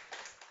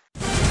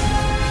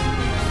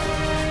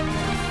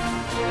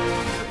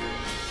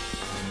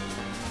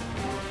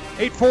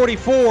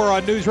 .844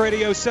 on News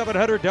Radio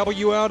 700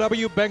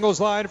 WLW.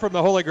 Bengals line from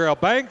the Holy Grail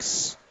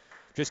Banks.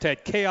 Just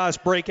had chaos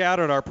break out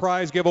on our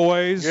prize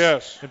giveaways.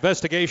 Yes.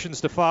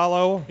 Investigations to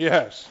follow.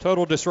 Yes.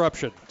 Total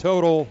disruption.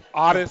 Total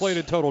audits. Complete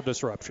and total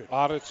disruption.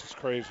 Audits is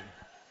crazy.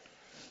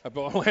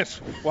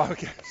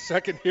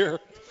 Second here.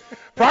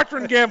 Procter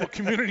 & Gamble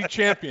Community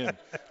Champion.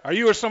 Are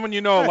you or someone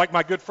you know, like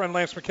my good friend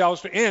Lance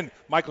McAllister and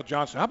Michael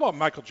Johnson? How about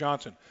Michael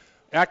Johnson?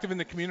 Active in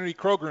the community,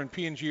 Kroger and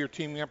P&G are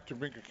teaming up to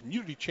bring a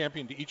community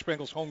champion to each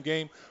Bengals home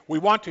game. We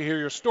want to hear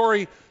your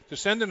story. To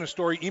send in a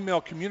story, email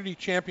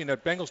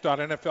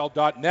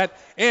communitychampion@bengals.nfl.net.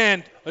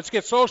 And let's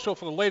get social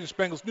for the latest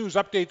Bengals news,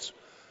 updates,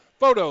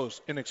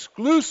 photos, and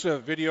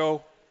exclusive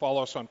video.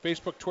 Follow us on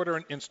Facebook, Twitter,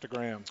 and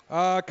Instagram.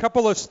 A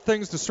couple of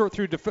things to sort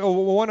through.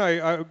 One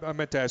I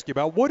meant to ask you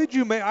about. What did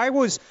you make? I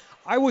was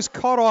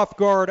caught off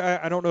guard.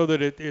 I don't know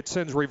that it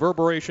sends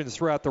reverberations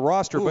throughout the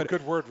roster, Ooh, but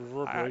good word,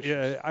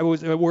 reverberations. I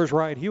was. Where's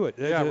Ryan Hewitt?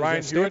 Yeah,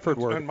 Ryan Stanford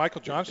Hewitt word. and Michael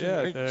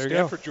Johnson. Yeah,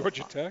 Stanford,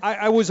 Georgia Tech.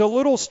 I was a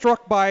little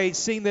struck by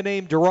seeing the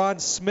name Deron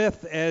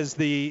Smith as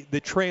the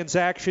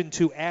transaction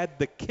to add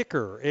the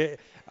kicker.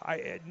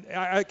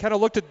 I kind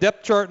of looked at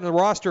depth chart in the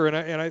roster, and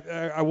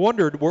I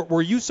wondered,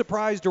 were you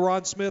surprised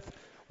Deron Smith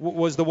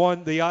was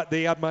the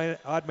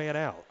odd man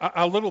out?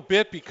 A little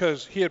bit,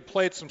 because he had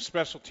played some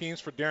special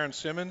teams for Darren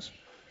Simmons,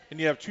 and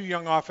you have two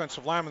young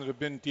offensive linemen that have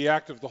been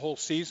deactive the whole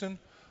season.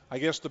 I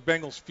guess the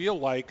Bengals feel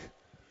like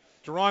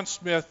Deron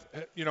Smith,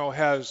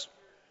 has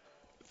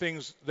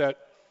things that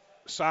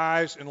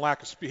size and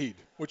lack of speed,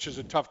 which is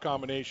a tough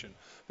combination.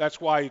 That's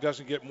why he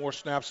doesn't get more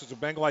snaps as a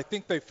Bengal. I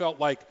think they felt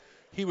like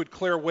he would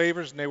clear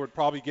waivers and they would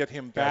probably get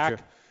him back,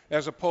 Gotcha.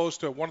 as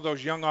opposed to one of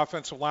those young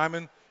offensive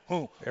linemen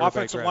who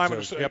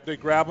they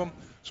grab him.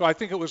 So I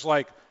think it was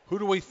like, who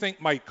do we think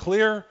might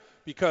clear?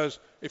 Because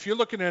if you're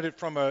looking at it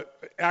from an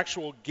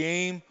actual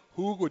game,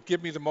 who would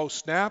give me the most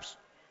snaps?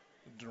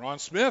 Deron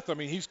Smith. I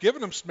mean, he's given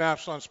them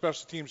snaps on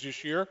special teams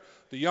this year.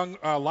 The young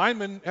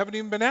linemen haven't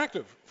even been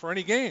active for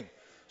any game.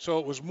 So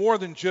it was more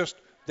than just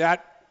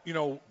that,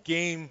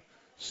 game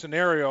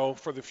scenario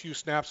for the few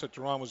snaps that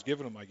Deron was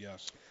giving him, I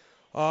guess.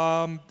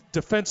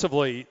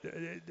 Defensively,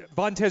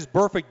 Vontaze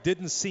Burfict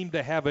didn't seem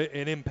to have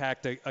an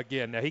impact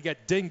again. Now, he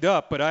got dinged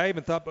up, but I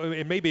even thought,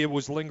 and maybe it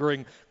was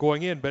lingering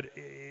going in, but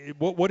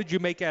what did you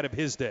make out of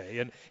his day?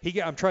 And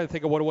I'm trying to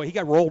think of what he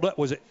got rolled up.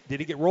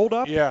 Did he get rolled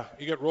up? Yeah,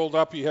 he got rolled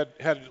up. He had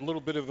a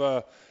little bit of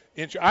a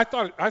injury. I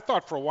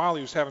thought for a while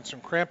he was having some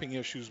cramping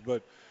issues,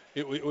 but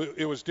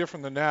it was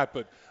different than that.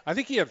 But I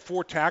think he had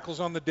 4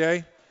 tackles on the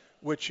day,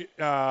 which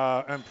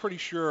I'm pretty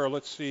sure,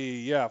 let's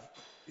see,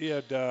 he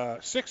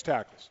had 6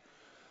 tackles.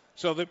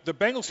 So the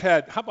Bengals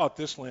had, how about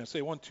this, Lance?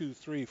 Say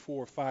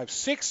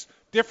 6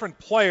 different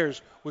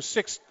players with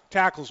 6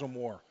 tackles or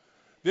more.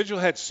 Vigil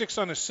had 6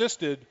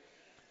 unassisted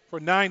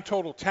for 9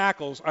 total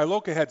tackles.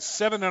 Iloka had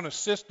 7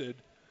 unassisted.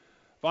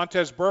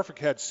 Vontaze Burfict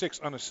had 6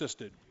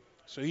 unassisted.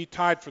 So he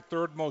tied for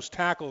 3rd most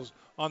tackles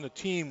on the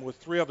team with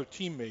 3 other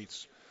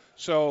teammates.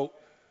 So,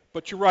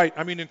 but you're right.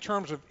 I mean, in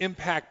terms of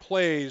impact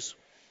plays,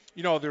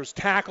 there's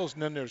tackles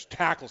and then there's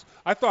tackles.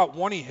 I thought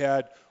one he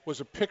had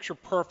was a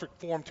picture-perfect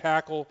form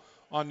tackle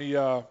on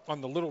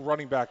the little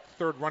running back,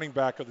 3rd running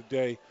back of the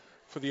day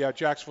for the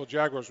Jacksonville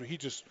Jaguars, where he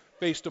just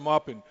faced him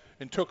up and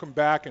took him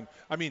back. And,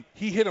 I mean,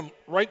 he hit him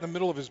right in the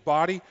middle of his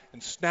body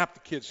and snapped the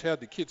kid's head.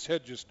 The kid's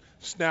head just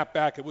snapped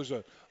back. It was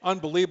an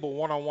unbelievable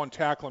one-on-one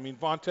tackle. I mean,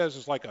 Vontaze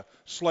is like a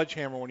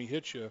sledgehammer when he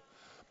hits you.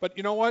 But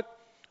you know what?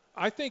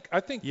 I think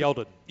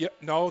Yeldon.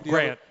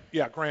 Grant.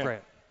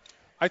 Grant.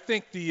 I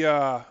think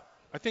the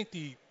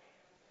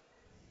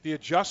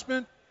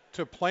adjustment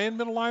to playing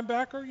middle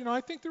linebacker,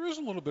 I think there is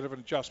a little bit of an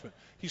adjustment.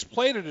 He's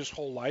played it his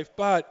whole life,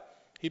 but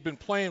he'd been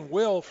playing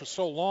will for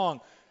so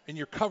long, and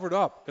you're covered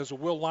up as a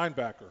will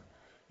linebacker.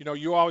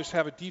 You always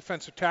have a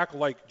defensive tackle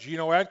like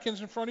Geno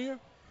Atkins in front of you.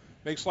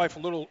 Makes life a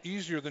little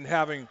easier than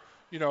having,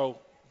 a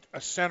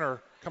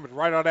center coming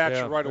right out at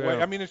you right away.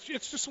 I mean, it's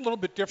just a little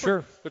bit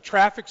different. Sure. The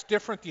traffic's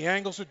different. The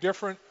angles are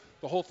different.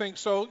 The whole thing.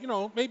 So,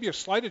 maybe a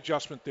slight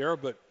adjustment there,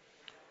 but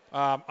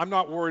I'm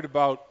not worried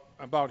about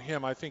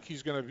him. I think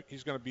he's going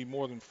to be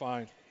more than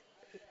fine.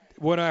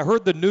 When I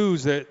heard the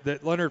news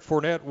that Leonard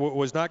Fournette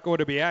was not going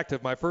to be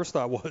active, my first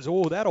thought was,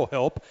 that'll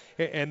help.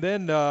 And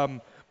then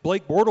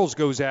Blake Bortles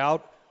goes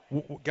out,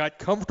 got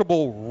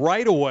comfortable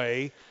right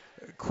away,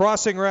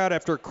 crossing route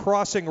after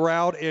crossing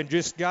route, and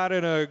just got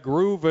in a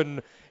groove.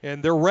 And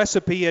their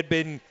recipe had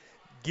been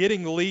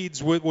getting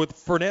leads with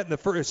Fournette in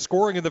the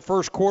scoring in the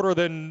first quarter,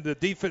 then the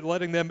defense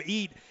letting them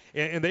eat.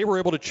 And they were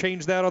able to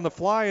change that on the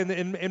fly,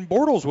 and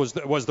Bortles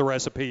was the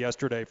recipe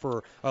yesterday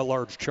for a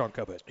large chunk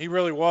of it. He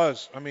really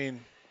was. I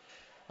mean,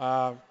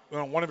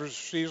 one of his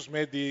receivers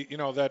made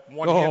that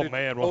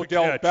one-handed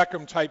Odell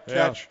Beckham type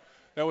catch.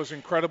 That was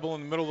incredible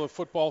in the middle of the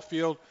football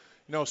field.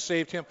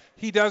 Saved him.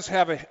 He does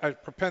have a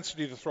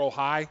propensity to throw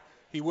high.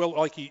 He will,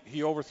 like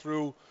he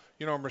overthrew,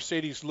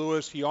 Mercedes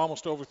Lewis. He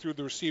almost overthrew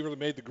the receiver that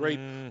made the great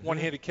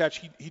one-handed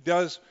catch. He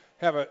does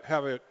have a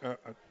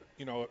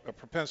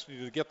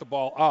propensity to get the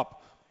ball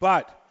up.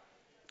 But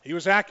he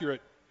was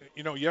accurate.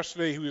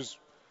 Yesterday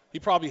he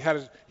probably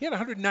had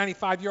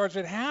 195 yards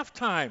at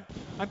halftime.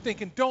 I'm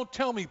thinking, don't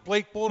tell me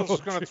Blake Bortles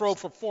is going to throw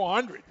for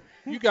 400.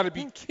 You got to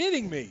be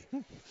kidding me.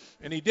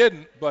 And he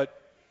didn't. But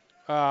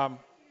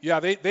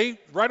they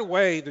right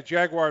away the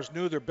Jaguars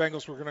knew their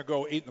Bengals were going to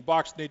go 8 in the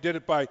box, and they did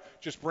it by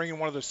just bringing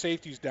one of the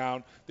safeties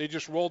down. They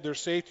just rolled their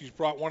safeties,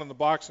 brought one in the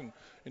box, and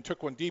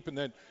took one deep. And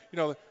then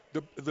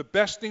the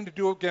best thing to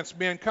do against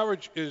man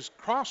coverage is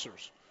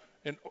crossers.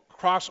 and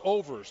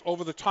crossovers,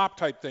 over the top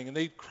type thing, and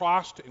they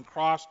crossed and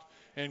crossed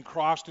and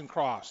crossed and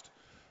crossed.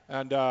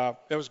 And that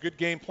was a good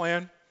game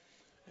plan.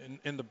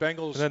 And the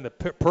Bengals. And then the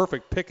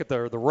perfect pick at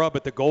the rub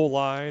at the goal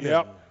line.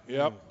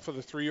 Yep, for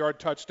the 3-yard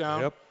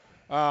touchdown.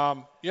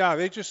 Yep.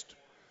 They just.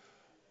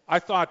 I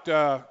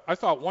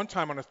thought one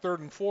time on a 3rd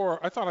and 4,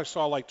 I thought I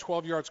saw like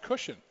 12 yards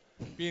cushion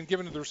being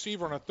given to the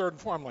receiver on a 3rd and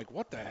 4. I'm like,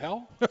 what the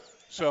hell?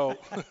 So,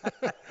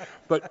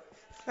 but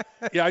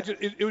yeah, I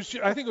think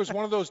it was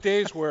one of those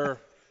days where,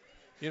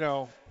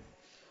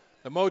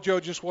 the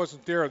mojo just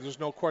wasn't there. There's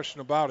no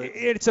question about it.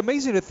 It's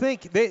amazing to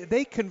think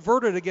they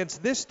converted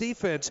against this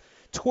defense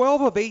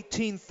 12 of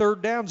 18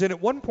 third downs, and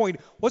at one point,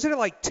 wasn't it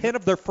like 10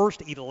 of their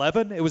first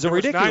 11? It was a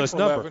ridiculous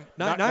number.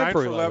 9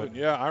 for 11.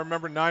 Yeah, I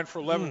remember 9 for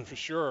 11 for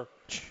sure.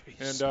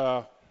 Jeez.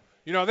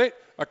 And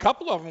a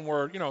couple of them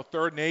were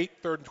 3rd and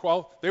 8, 3rd and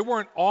 12. They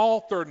weren't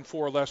all 3rd and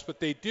 4 or less, but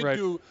they did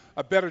do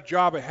a better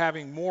job of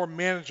having more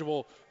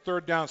manageable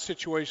third down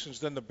situations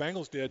than the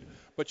Bengals did.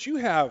 But you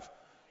have.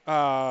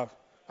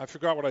 I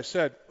forgot what I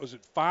said. Was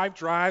it 5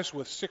 drives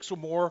with 6 or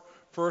more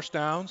first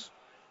downs?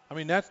 I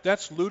mean,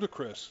 that's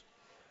ludicrous.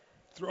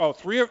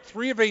 3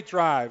 of 8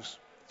 drives.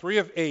 3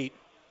 of 8.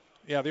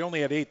 Yeah, they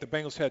only had 8. The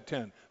Bengals had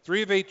 10.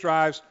 3 of 8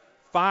 drives,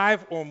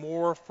 5 or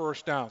more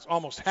first downs.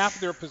 Almost half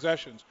of their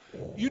possessions.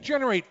 You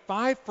generate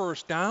 5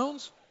 first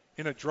downs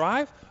in a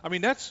drive? I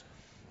mean,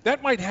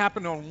 that might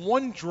happen on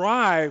one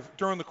drive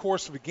during the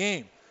course of a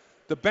game.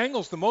 The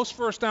Bengals, the most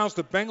first downs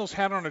the Bengals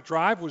had on a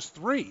drive was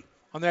 3.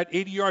 On that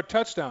 80-yard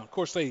touchdown. Of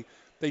course, they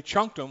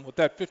chunked them with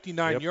that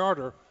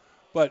 59-yarder.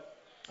 But,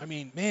 I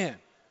mean, man,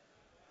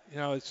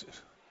 it's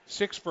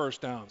 6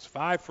 first downs,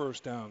 5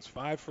 first downs,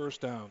 5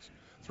 first downs,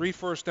 3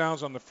 first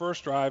downs on the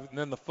first drive, and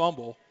then the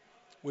fumble,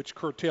 which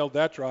curtailed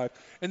that drive.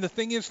 And the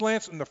thing is,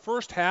 Lance, in the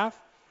first half,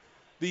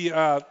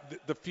 the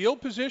field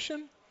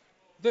position,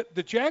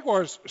 the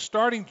Jaguars'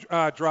 starting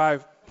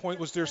drive point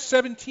was their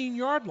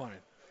 17-yard line.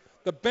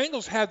 The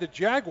Bengals had the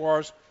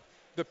Jaguars.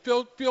 The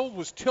field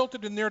was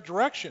tilted in their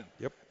direction,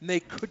 and they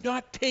could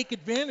not take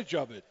advantage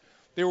of it.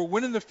 They were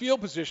winning the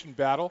field position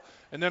battle,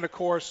 and then, of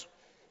course,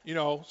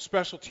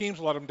 special teams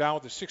let them down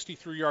with a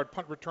 63-yard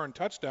punt return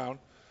touchdown.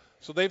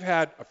 So they've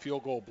had a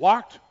field goal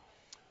blocked.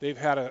 They've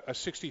had a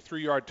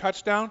 63-yard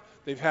touchdown.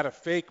 They've had a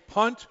fake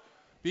punt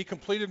be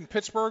completed in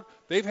Pittsburgh.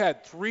 They've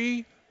had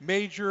 3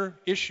 major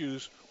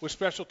issues with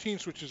special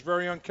teams, which is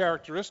very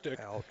uncharacteristic,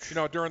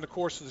 during the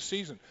course of the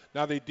season.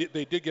 Now, they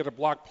did get a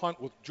blocked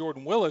punt with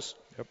Jordan Willis,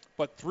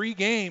 but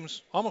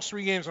almost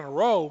 3 games in a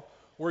row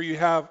where you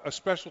have a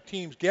special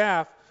teams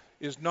gaffe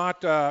is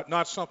not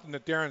something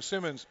that Darren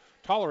Simmons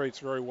tolerates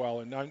very well,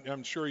 and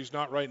I'm sure he's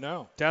not right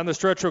now. Down the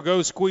stretch we'll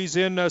go, squeeze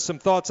in some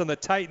thoughts on the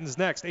Titans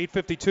next.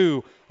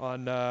 8:52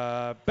 on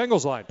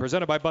Bengals Line,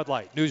 presented by Bud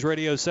Light. News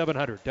Radio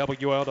 700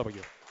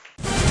 WLW.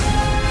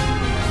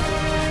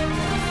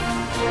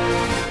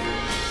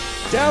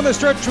 Down the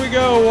stretch we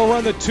go. We'll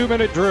run the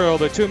 2-minute drill,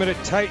 the 2-minute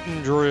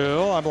Titan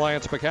drill. I'm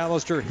Lance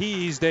McAllister.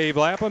 He's Dave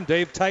Lapham.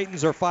 Dave,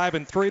 Titans are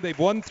 5-3. They've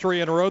won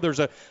 3 in a row. There's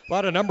a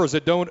lot of numbers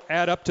that don't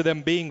add up to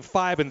them being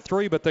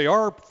 5-3, but they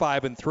are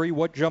 5-3.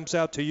 What jumps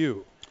out to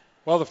you?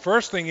 Well, the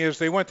first thing is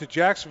they went to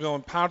Jacksonville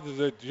and pounded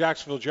the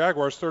Jacksonville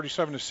Jaguars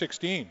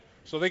 37-16.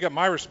 So they got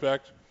my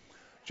respect.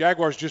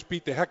 Jaguars just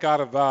beat the heck out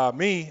of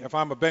me if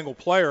I'm a Bengal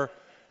player,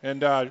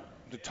 and the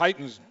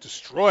Titans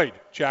destroyed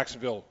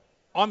Jacksonville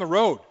on the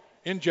road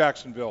in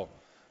Jacksonville.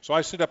 So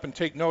I sit up and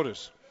take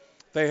notice.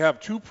 They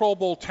have 2 Pro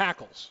Bowl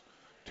tackles,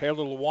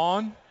 Taylor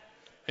Lewan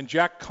and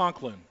Jack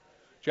Conklin.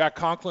 Jack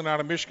Conklin out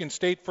of Michigan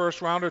State,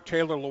 first rounder.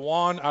 Taylor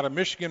Lewan out of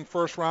Michigan,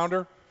 first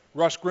rounder.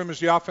 Russ Grimm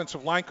is the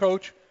offensive line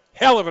coach.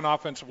 Hell of an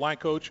offensive line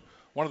coach.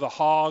 One of the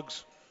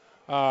hogs.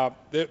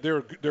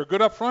 They're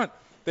good up front.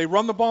 They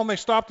run the ball and they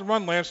stop the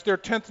run, Lance. They're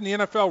 10th in the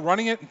NFL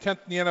running it and 10th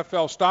in the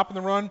NFL stopping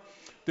the run.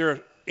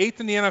 They're 8th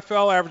in the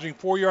NFL, averaging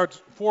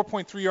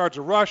 4.3 yards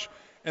a rush,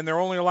 and they're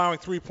only allowing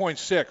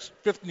 3.6,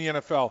 5th in the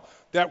NFL.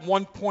 That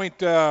 1 point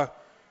that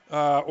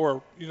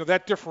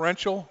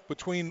differential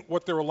between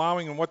what they're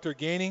allowing and what they're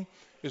gaining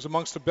is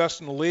amongst the best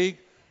in the league.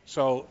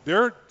 So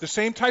they're the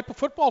same type of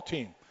football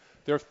team.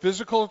 They're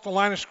physical at the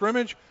line of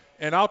scrimmage,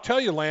 and I'll tell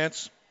you,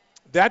 Lance,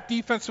 that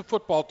defensive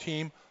football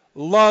team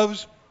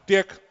loves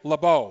Dick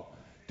LeBeau.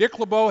 Dick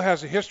LeBeau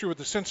has a history with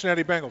the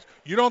Cincinnati Bengals.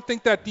 You don't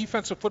think that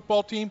defensive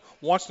football team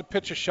wants to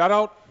pitch a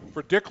shutout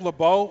for Dick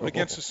LeBeau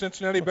against the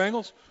Cincinnati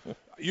Bengals?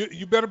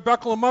 You better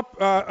buckle them up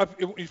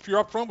if you're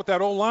up front with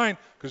that old line,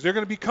 because they're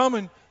going to be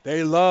coming.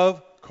 They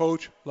love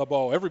Coach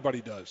LeBeau.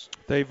 Everybody does.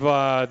 They've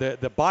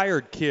the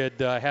Byard kid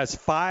has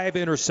 5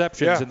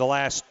 interceptions in the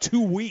last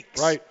 2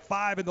 weeks. Right,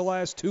 5 in the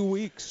last 2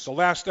 weeks. The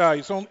last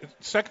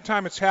second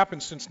time it's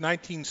happened since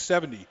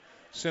 1970,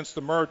 since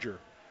the merger.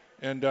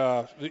 And,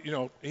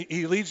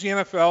 he leads the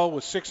NFL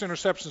with 6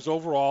 interceptions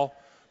overall,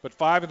 but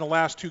 5 in the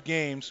last 2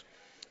 games.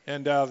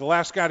 And the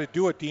last guy to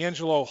do it,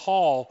 D'Angelo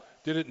Hall,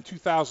 did it in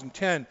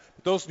 2010.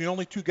 But those are the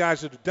only 2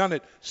 guys that have done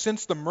it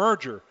since the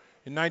merger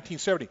in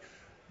 1970.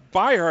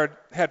 Byard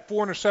had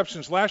 4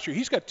 interceptions last year.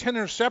 He's got 10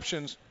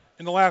 interceptions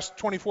in the last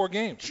 24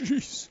 games.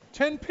 Jeez.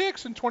 10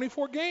 picks in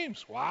 24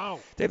 games. Wow.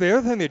 Dave, the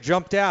other thing that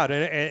jumped out,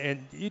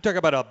 and you talk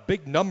about a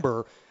big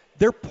number,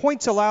 their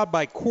points allowed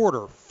by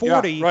quarter,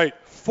 40, yeah, right.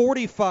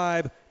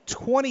 45,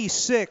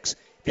 26,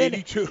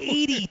 82.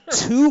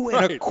 82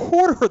 right. and a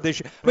quarter this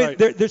year. I mean,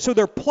 right. so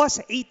they're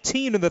plus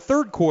 18 in the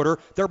third quarter.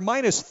 They're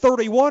minus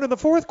 31 in the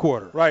fourth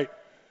quarter. Right.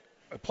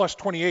 Plus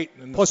 28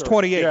 in the Plus third.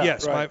 28, yeah,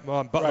 yes. Right.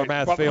 My Butler right.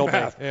 math Butler failed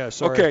math. me. Yeah,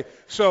 sorry. Okay,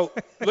 so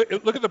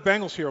look at the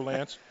Bengals here,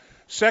 Lance.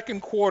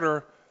 Second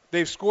quarter,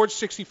 they've scored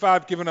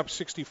 65, given up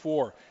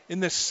 64.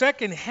 In the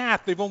second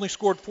half, they've only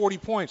scored 40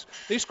 points.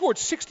 They scored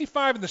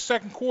 65 in the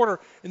second quarter.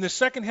 In the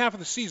second half of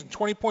the season,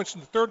 20 points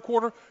in the third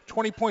quarter,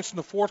 20 points in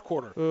the fourth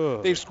quarter.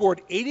 Ugh. They've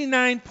scored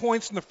 89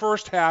 points in the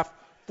first half,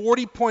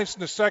 40 points in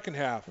the second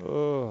half.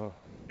 Ugh.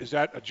 Is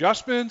that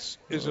adjustments?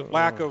 Is it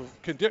lack of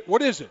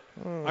what is it?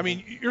 I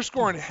mean, you're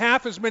scoring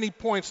half as many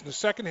points in the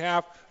second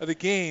half of the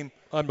game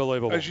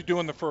Unbelievable. as you do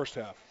in the first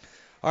half.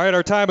 All right,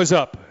 our time is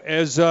up.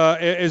 As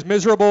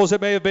miserable as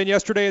it may have been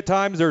yesterday at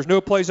times, there's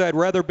no place I'd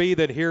rather be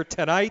than here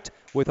tonight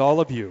with all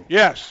of you.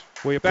 Yes.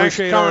 We Thanks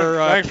appreciate for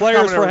our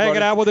players for hanging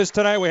everybody. out with us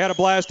tonight. We had a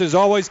blast as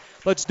always.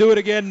 Let's do it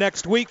again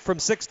next week from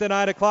 6 to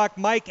 9 o'clock.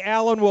 Mike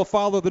Allen will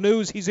follow the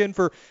news. He's in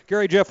for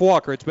Gary Jeff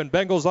Walker. It's been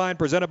Bengals Line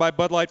presented by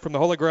Bud Light from the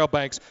Holy Grail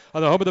Banks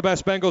on the home of the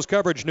best Bengals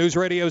coverage, News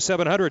Radio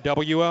 700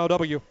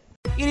 WLW.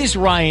 It is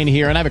Ryan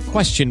here, and I have a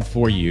question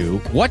for you.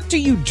 What do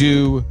you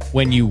do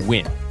when you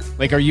win?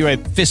 Like, are you a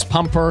fist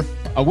pumper,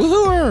 a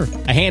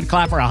woohooer, a hand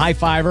clapper, a high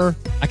fiver?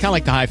 I kind of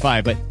like the high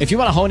five, but if you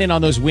want to hone in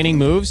on those winning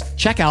moves,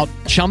 check out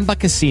Chumba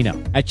Casino.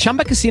 At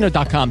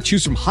ChumbaCasino.com,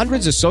 choose from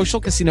hundreds of social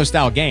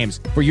casino-style games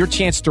for your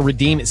chance to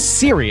redeem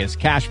serious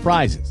cash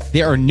prizes.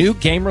 There are new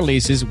game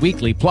releases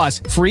weekly, plus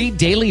free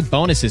daily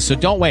bonuses, so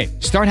don't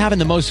wait. Start having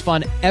the most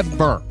fun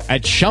ever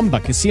at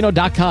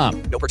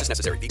ChumbaCasino.com. No purchase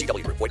necessary.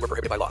 VGW Group. Void where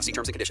prohibited by law. See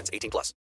terms and conditions. 18+.